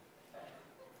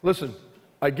 Listen,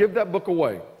 I give that book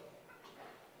away.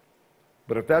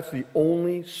 But if that's the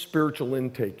only spiritual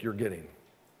intake you're getting,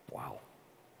 wow.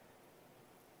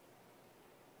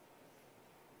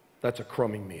 That's a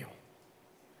crummy meal.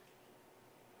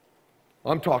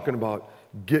 I'm talking about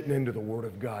getting into the Word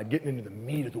of God, getting into the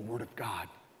meat of the Word of God.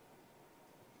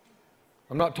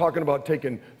 I'm not talking about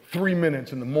taking 3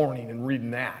 minutes in the morning and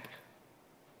reading that.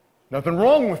 Nothing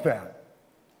wrong with that.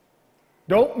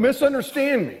 Don't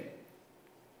misunderstand me.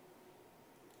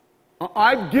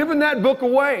 I've given that book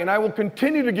away, and I will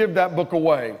continue to give that book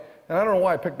away. And I don't know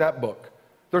why I picked that book.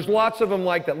 There's lots of them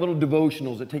like that, little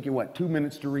devotionals that take you, 2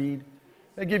 minutes to read?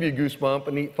 They give you a goosebump,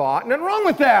 a neat thought. Nothing wrong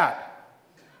with that.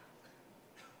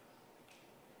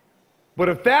 But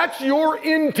if that's your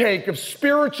intake of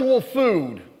spiritual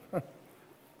food, oh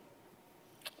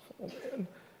man,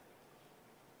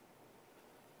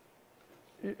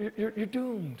 you're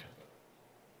doomed.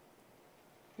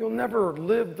 You'll never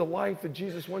live the life that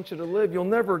Jesus wants you to live. You'll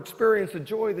never experience the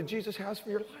joy that Jesus has for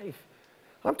your life.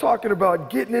 I'm talking about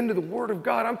getting into the Word of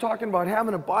God. I'm talking about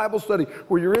having a Bible study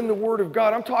where you're in the Word of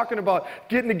God. I'm talking about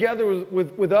getting together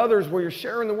with others where you're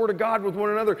sharing the Word of God with one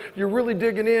another. You're really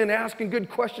digging in, asking good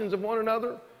questions of one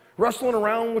another, wrestling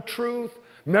around with truth,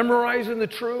 memorizing the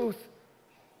truth.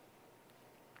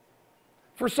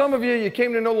 For some of you, you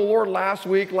came to know the Lord last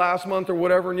week, last month, or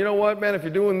whatever, and you know what, man, if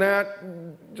you're doing that,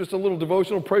 just a little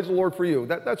devotional, praise the Lord for you.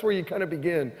 That's where you kind of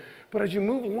begin. But as you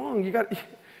move along, you got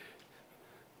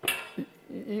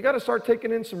to start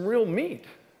taking in some real meat.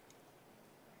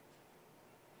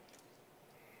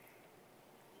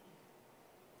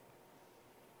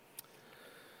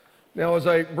 Now, as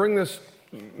I bring this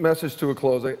message to a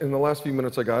close, in the last few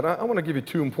minutes I got, I want to give you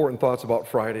two important thoughts about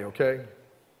Friday, okay?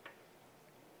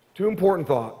 Two important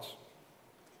thoughts.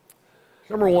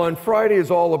 Number one, Friday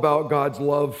is all about God's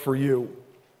love for you.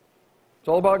 It's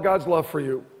all about God's love for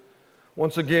you.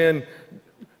 Once again,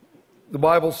 the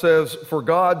Bible says, for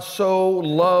God so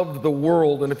loved the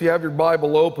world. And if you have your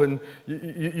Bible open,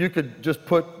 you could just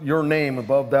put your name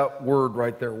above that word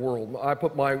right there, world. I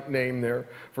put my name there.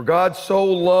 For God so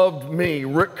loved me,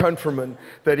 Rick Countryman,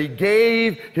 that he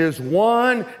gave his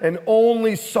one and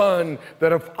only Son,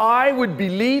 that if I would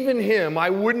believe in him, I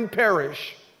wouldn't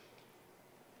perish,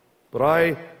 but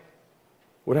I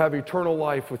would have eternal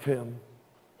life with him.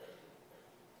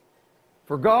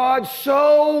 For God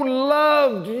so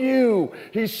loved you.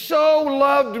 He so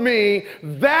loved me.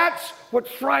 That's what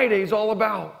Friday's all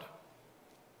about.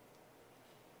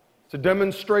 It's a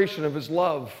demonstration of his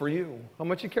love for you, how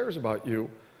much he cares about you.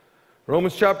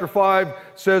 Romans chapter 5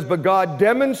 says, but God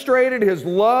demonstrated his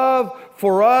love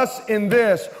for us in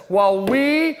this: while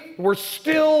we were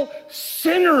still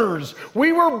sinners,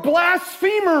 we were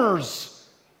blasphemers.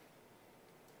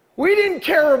 We didn't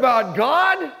care about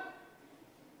God.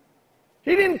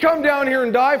 He didn't come down here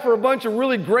and die for a bunch of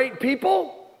really great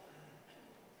people.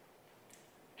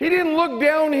 He didn't look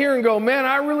down here and go, man,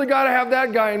 I really got to have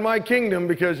that guy in my kingdom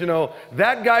because,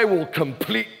 that guy will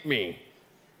complete me.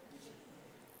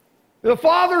 The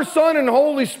Father, Son, and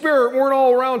Holy Spirit weren't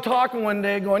all around talking one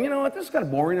day going, you know what, this is kind of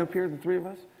boring up here, the three of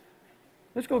us.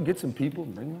 Let's go get some people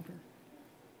and bring them up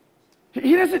here.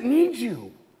 He doesn't need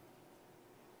you.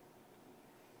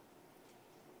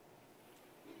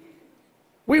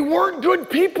 We weren't good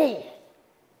people.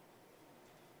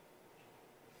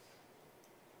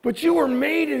 But you were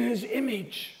made in his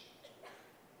image.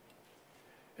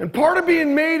 And part of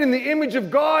being made in the image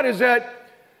of God is that,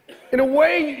 in a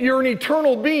way, you're an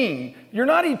eternal being. You're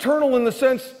not eternal in the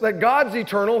sense that God's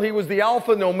eternal. He was the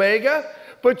Alpha and Omega.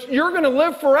 But you're going to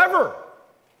live forever.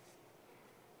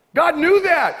 God knew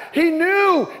that. He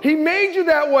knew. He made you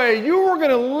that way. You were going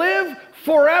to live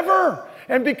forever.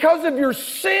 And because of your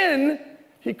sin,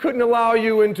 he couldn't allow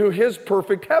you into his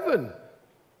perfect heaven.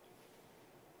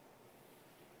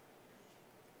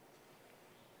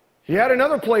 He had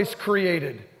another place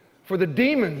created for the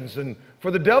demons and for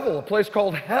the devil, a place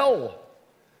called hell.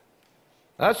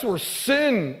 That's where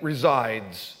sin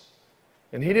resides.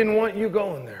 And he didn't want you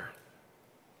going there.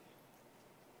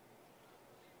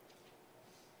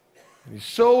 He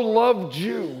so loved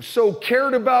you, so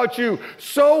cared about you,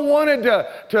 so wanted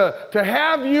to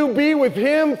have you be with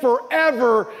him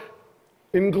forever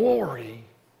in glory.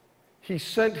 He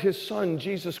sent his Son,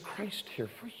 Jesus Christ, here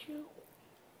for you.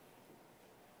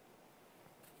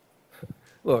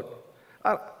 Look,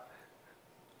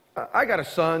 I got a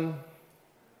son,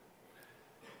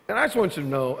 and I just want you to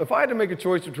know, if I had to make a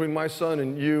choice between my son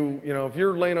and you, if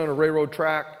you're laying on a railroad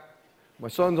track, my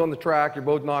son's on the track, you're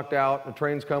both knocked out, the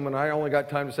train's coming, I only got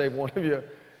time to save one of you.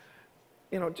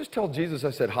 Just tell Jesus I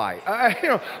said hi.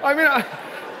 I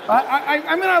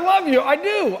love you. I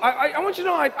do. I want you to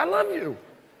know I love you.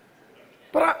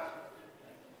 But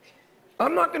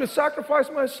I'm not going to sacrifice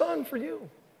my son for you.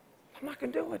 I'm not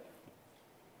going to do it.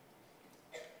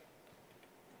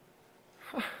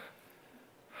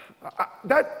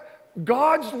 That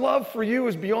God's love for you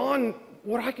is beyond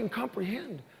what I can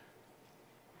comprehend.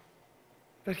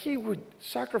 That he would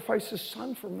sacrifice his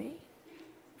son for me,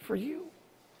 for you.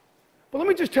 But let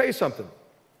me just tell you something.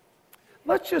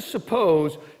 Let's just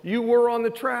suppose you were on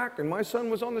the track and my son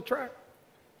was on the track.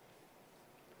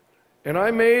 And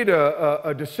I made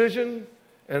a decision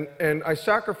and I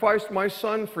sacrificed my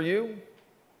son for you.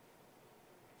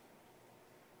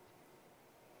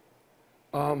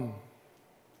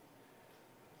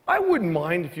 I wouldn't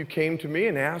mind if you came to me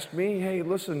and asked me, hey,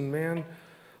 listen, man,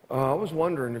 I was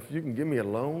wondering if you can give me a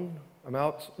loan. I'm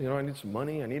out, I need some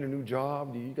money. I need a new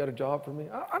job. Do you got a job for me?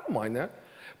 I don't mind that.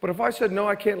 But if I said, no,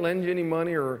 I can't lend you any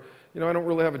money, or, I don't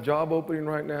really have a job opening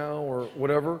right now, or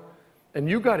whatever, and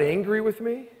you got angry with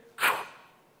me,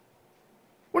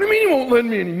 what do you mean you You won't lend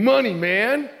me any money,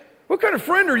 man. What kind of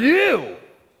friend are you?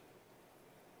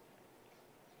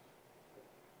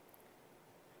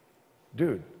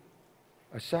 Dude,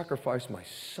 I sacrificed my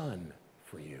son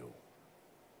for you.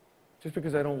 Just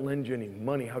because I don't lend you any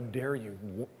money, how dare you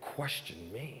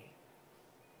question me?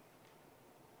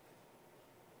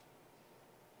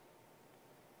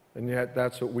 And yet,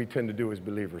 that's what we tend to do as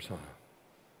believers, huh?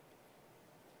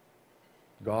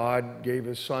 God gave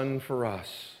his son for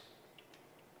us.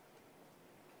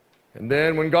 And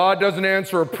then when God doesn't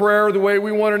answer a prayer the way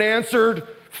we want it answered,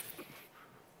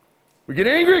 we get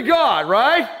angry at God,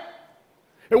 right?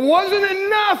 It wasn't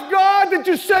enough, God, that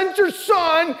you sent your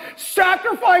son,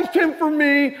 sacrificed him for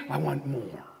me. I want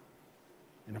more.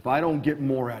 And if I don't get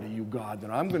more out of you, God,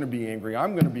 then I'm going to be angry.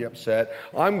 I'm going to be upset.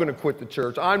 I'm going to quit the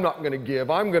church. I'm not going to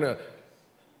give. I'm going to...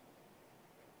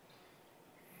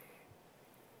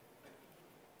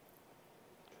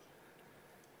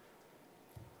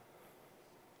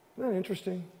 Isn't that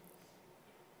interesting?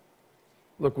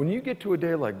 Look, when you get to a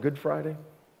day like Good Friday,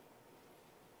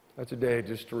 that's a day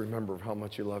just to remember how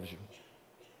much he loves you.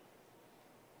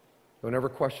 Don't ever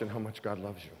question how much God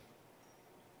loves you.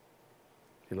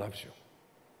 He loves you.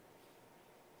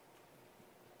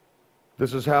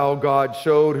 This is how God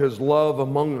showed his love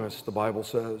among us, the Bible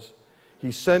says.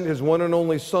 He sent his one and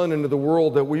only Son into the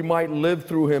world that we might live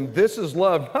through him. This is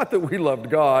love, not that we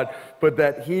loved God, but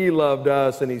that he loved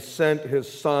us, and he sent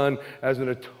his Son as an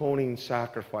atoning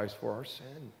sacrifice for our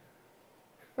sin.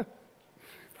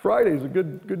 Friday is a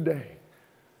good day.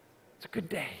 It's a good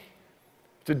day.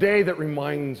 It's a day that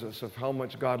reminds us of how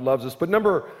much God loves us. But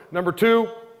number two,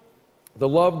 the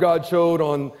love God showed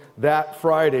on that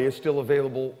Friday is still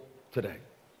available today.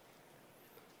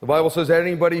 The Bible says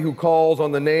anybody who calls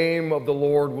on the name of the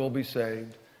Lord will be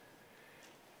saved.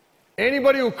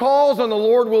 Anybody who calls on the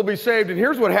Lord will be saved. And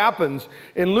here's what happens.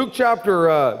 In Luke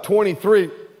chapter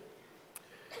 23,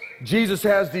 Jesus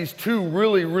has these two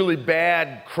really, really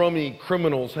bad, crummy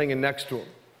criminals hanging next to him.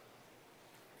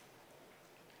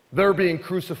 They're being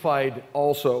crucified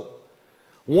also.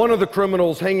 One of the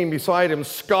criminals hanging beside him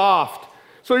scoffed.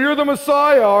 So you're the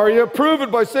Messiah, are you? Prove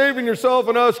it by saving yourself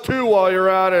and us too while you're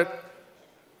at it.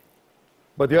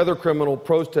 But the other criminal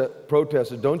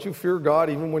protested, don't you fear God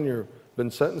even when you've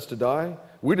been sentenced to die?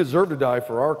 We deserve to die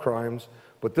for our crimes,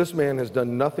 but this man has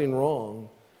done nothing wrong.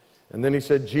 And then he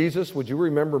said, Jesus, would you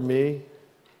remember me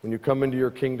when you come into your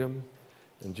kingdom?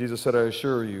 And Jesus said, I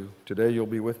assure you, today you'll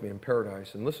be with me in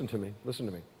paradise. And listen to me.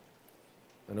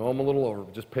 I know I'm a little over,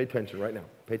 but just pay attention right now.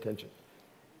 Pay attention.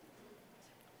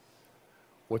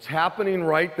 What's happening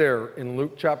right there in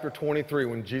Luke chapter 23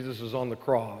 when Jesus is on the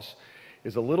cross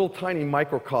is a little tiny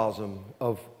microcosm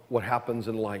of what happens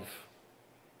in life.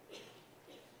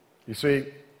 You see,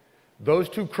 those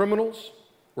two criminals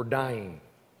were dying.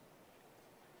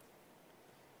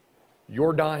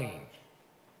 You're dying.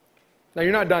 Now,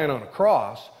 you're not dying on a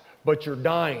cross, but you're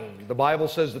dying. The Bible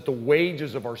says that the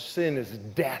wages of our sin is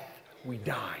death. We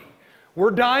die.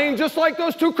 We're dying just like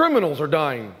those two criminals are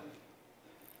dying.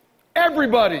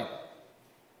 Everybody.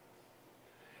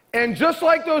 And just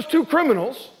like those two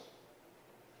criminals,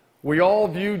 we all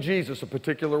view Jesus a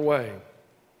particular way.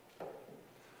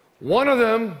 One of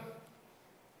them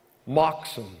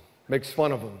mocks him, makes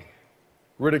fun of him,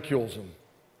 ridicules him.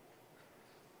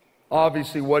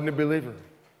 Obviously wasn't a believer.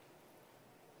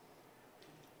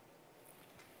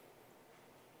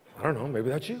 I don't know, maybe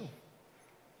that's you.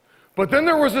 But then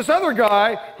there was this other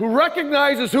guy who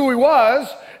recognizes who he was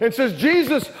and says,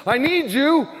 Jesus, I need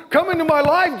you. Come into my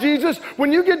life, Jesus.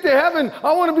 When you get to heaven,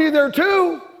 I want to be there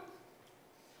too.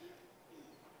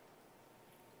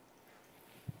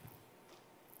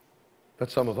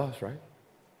 That's some of us, right?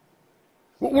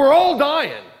 We're all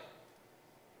dying.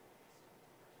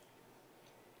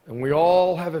 And we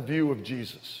all have a view of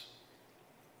Jesus.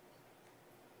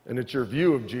 And it's your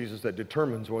view of Jesus that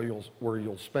determines where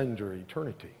you'll spend your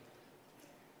eternity.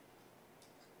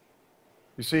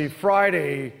 You see,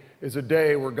 Friday is a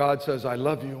day where God says, I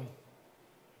love you.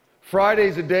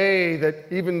 Friday's a day that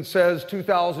even says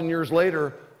 2,000 years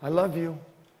later, I love you.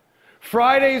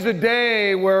 Friday's a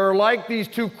day where, like these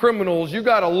two criminals, you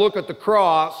got to look at the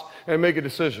cross and make a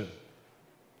decision.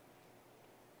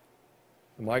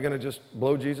 Am I going to just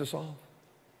blow Jesus off?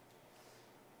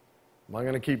 Am I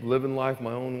going to keep living life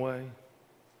my own way?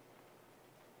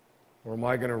 Or am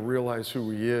I going to realize who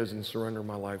he is and surrender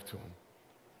my life to him?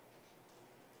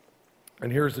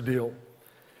 And here's the deal.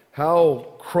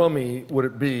 How crummy would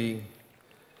it be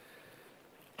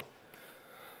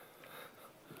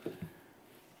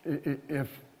if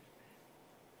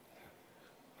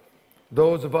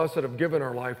those of us that have given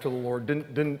our life to the Lord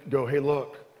didn't go, hey,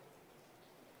 look,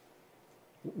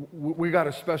 We got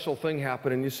a special thing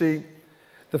happening. You see,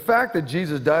 the fact that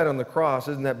Jesus died on the cross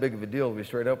isn't that big of a deal, to be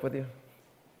straight up with you.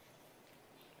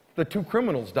 The two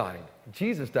criminals died.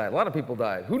 Jesus died. A lot of people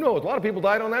died. Who knows? A lot of people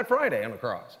died on that Friday on the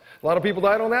cross. A lot of people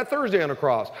died on that Thursday on the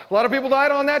cross. A lot of people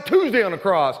died on that Tuesday on the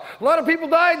cross. A lot of people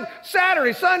died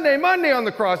Saturday, Sunday, Monday on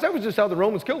the cross. That was just how the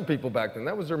Romans killed people back then.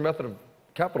 That was their method of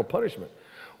capital punishment.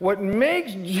 What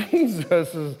makes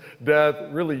Jesus' death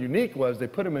really unique was they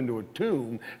put him into a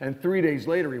tomb, and 3 days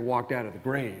later he walked out of the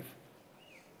grave.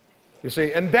 You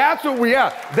see, and that's what we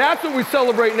have. That's what we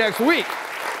celebrate next week.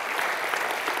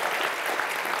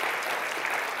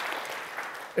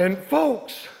 And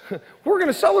folks, we're going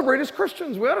to celebrate as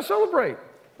Christians. We ought to celebrate.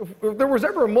 If there was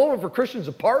ever a moment for Christians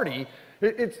to party,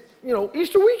 it's,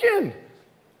 Easter weekend.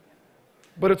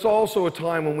 But it's also a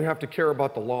time when we have to care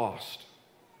about the lost.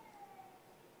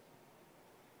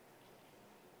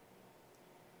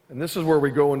 And this is where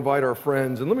we go invite our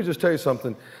friends. And let me just tell you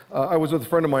something. I was with a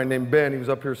friend of mine named Ben. He was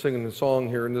up here singing a song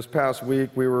here. And this past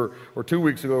week, or 2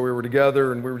 weeks ago, we were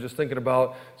together, and we were just thinking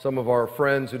about some of our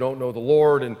friends who don't know the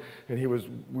Lord. And we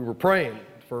were praying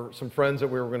for some friends that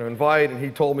we were going to invite. And he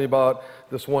told me about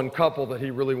this one couple that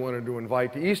he really wanted to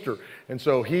invite to Easter. And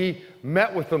so he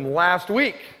met with them last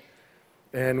week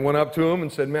and went up to him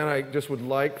and said, man, I just would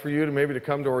like for you to maybe to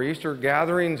come to our Easter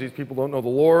gatherings. These people don't know the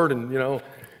Lord, and,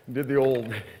 did the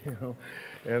old,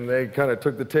 and they kind of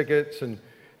took the tickets, and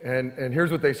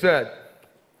here's what they said.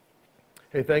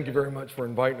 Hey, thank you very much for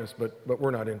inviting us, but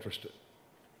we're not interested.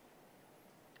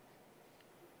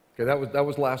 Okay, that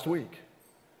was last week.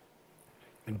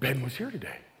 And Ben was here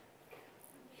today.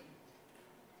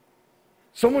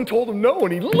 Someone told him no,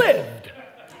 and he lived.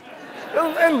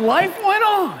 And life went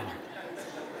on.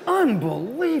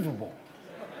 Unbelievable.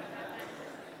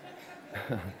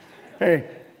 Hey,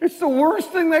 it's the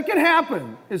worst thing that can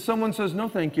happen is someone says, no,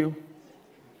 thank you.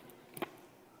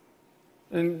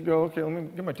 And go, okay, let me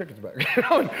get my tickets back.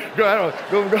 Go to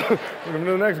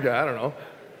the next guy, I don't know.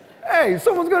 Hey,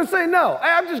 someone's going to say no.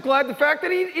 I'm just glad the fact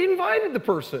that he invited the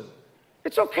person.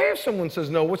 It's okay if someone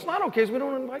says no. What's not okay is we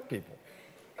don't invite people.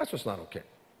 That's what's not okay.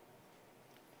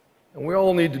 And we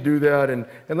all need to do that. And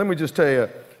let me just tell you,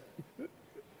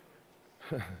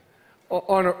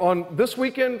 on this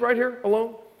weekend right here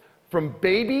alone, from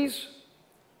babies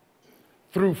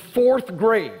through fourth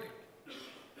grade,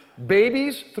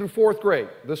 babies through fourth grade,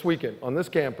 this weekend on this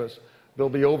campus, there'll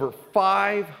be over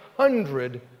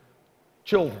 500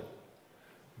 children.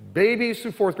 Babies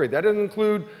through fourth grade. That doesn't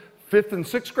include fifth and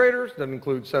sixth graders, doesn't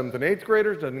include seventh and eighth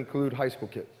graders, doesn't include high school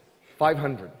kids.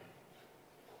 500.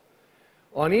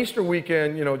 On Easter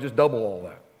weekend, just double all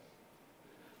that.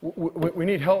 We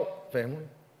need help, family.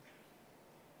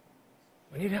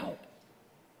 We need help.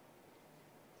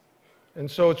 And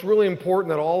so it's really important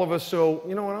that all of us, I'm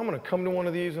going to come to one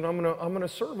of these and I'm going to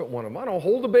serve at one of them. I don't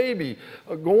hold a baby,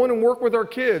 go in and work with our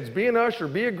kids, be an usher,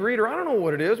 be a greeter. I don't know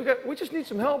what it is. We just need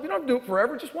some help. You don't have to do it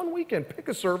forever. Just one weekend. Pick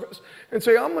a service and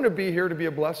say, I'm going to be here to be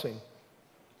a blessing.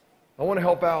 I want to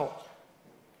help out.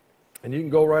 And you can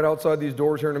go right outside these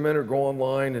doors here in a minute or go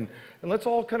online and let's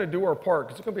all kind of do our part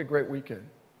because it's going to be a great weekend.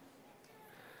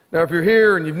 Now, if you're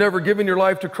here and you've never given your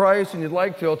life to Christ and you'd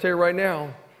like to, I'll tell you right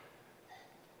now,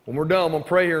 when we're done, I'm going to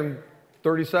pray here in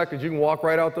 30 seconds. You can walk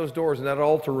right out those doors in that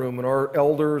altar room, and our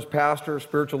elders, pastors,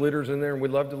 spiritual leaders in there, and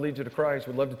we'd love to lead you to Christ.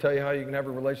 We'd love to tell you how you can have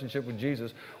a relationship with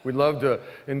Jesus. We'd love to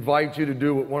invite you to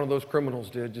do what one of those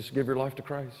criminals did, just give your life to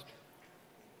Christ.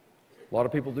 A lot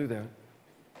of people do that.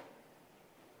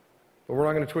 But we're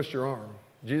not going to twist your arm.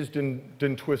 Jesus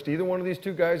didn't twist either one of these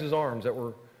two guys' arms that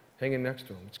were hanging next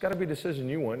to him. It's got to be a decision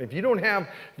you want. If you don't have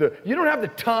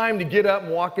the time to get up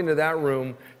and walk into that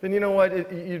room, then you know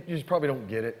what? You just probably don't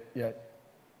get it yet.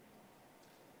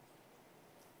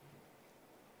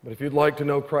 But if you'd like to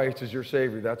know Christ as your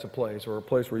Savior, that's a place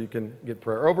where you can get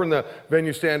prayer. Over in the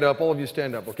venue, stand up. All of you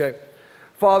stand up, okay?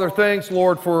 Father, thanks,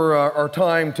 Lord, for our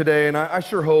time today. And I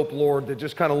sure hope, Lord, that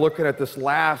just kind of looking at this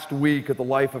last week of the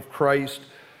life of Christ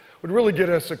would really get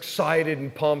us excited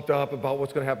and pumped up about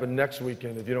what's going to happen next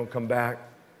weekend if you don't come back.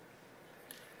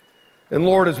 And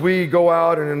Lord, as we go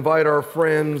out and invite our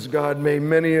friends, God, may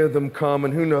many of them come,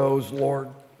 and who knows, Lord,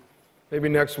 maybe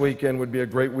next weekend would be a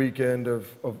great weekend of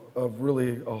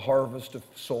really a harvest of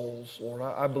souls. Lord,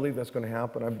 I believe that's going to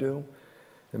happen. I do.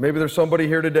 And maybe there's somebody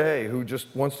here today who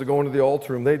just wants to go into the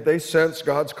altar room. They sense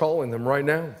God's calling them right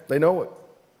now. They know it.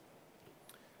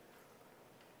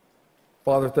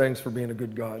 Father, thanks for being a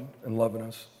good God and loving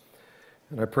us.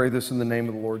 And I pray this in the name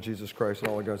of the Lord Jesus Christ, and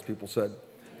all of God's people said,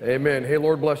 amen. Hey,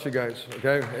 Lord bless you guys,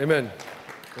 okay? Amen.